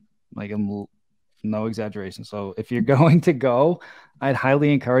 left. Like no exaggeration. So if you're going to go, I'd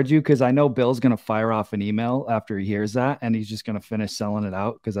highly encourage you, because I know Bill's going to fire off an email after he hears that, and he's just going to finish selling it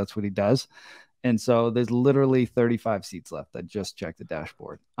out, because that's what he does. And so there's literally 35 seats left. I just checked the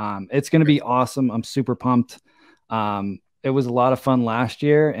dashboard. It's going to be awesome. I'm super pumped. It was a lot of fun last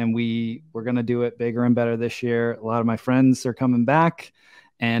year, and we're going to do it bigger and better this year. A lot of my friends are coming back,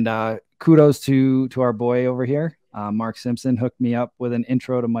 and kudos to our boy over here. Mark Simpson hooked me up with an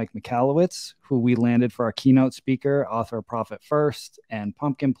intro to Mike Michalowicz, who we landed for our keynote speaker, author of Profit First and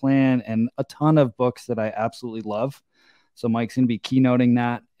Pumpkin Plan, and a ton of books that I absolutely love. So Mike's going to be keynoting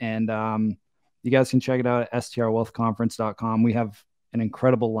that. And you guys can check it out at strwealthconference.com. We have an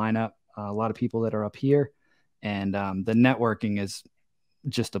incredible lineup, a lot of people that are up here. And the networking is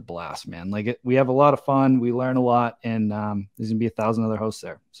just a blast, man. Like we have a lot of fun. We learn a lot. And there's going to be 1,000 other hosts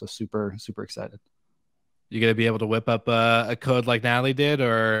there. So super, super excited. You gonna be able to whip up a code like Natalie did,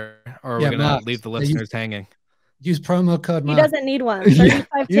 or are we gonna leave the listeners hanging? Use promo code Mark. He doesn't need one. 35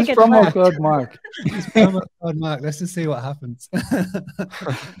 Use tickets promo left. code Mark. Use promo code Mark. Let's just see what happens.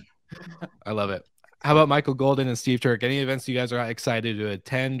 I love it. How about Michael Golden and Steve Turk? Any events you guys are excited to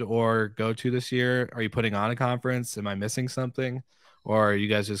attend or go to this year? Are you putting on a conference? Am I missing something? Or are you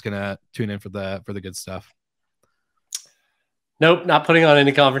guys just gonna tune in for the good stuff? Nope, not putting on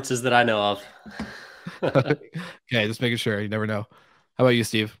any conferences that I know of. Okay, just making sure. You never know. How about you,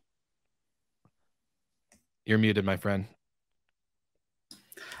 Steve? You're muted, my friend.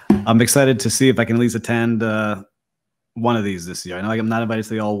 I'm excited to see if I can at least attend one of these this year. I know I'm not invited to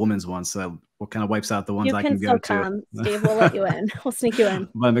the all women's one, so what kind of wipes out the ones I can go to. Steve, we'll let you in. We'll sneak you in.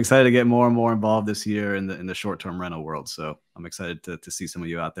 But I'm excited to get more and more involved this year in the short-term rental world. So I'm excited to see some of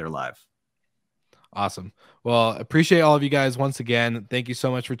you out there live. Awesome. Well, appreciate all of you guys once again. Thank you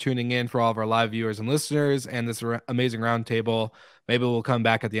so much for tuning in for all of our live viewers and listeners and this amazing roundtable. Maybe we'll come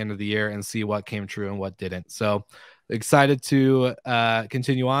back at the end of the year and see what came true and what didn't. So excited to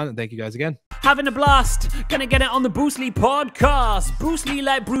continue on. And thank you guys again. Having a blast. Gonna get it on the Bruce Lee podcast. Bruce Lee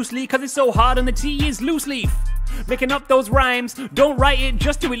like Bruce Lee because it's so hard and the T is loose leaf. Making up those rhymes. Don't write it,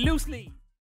 just do it loosely.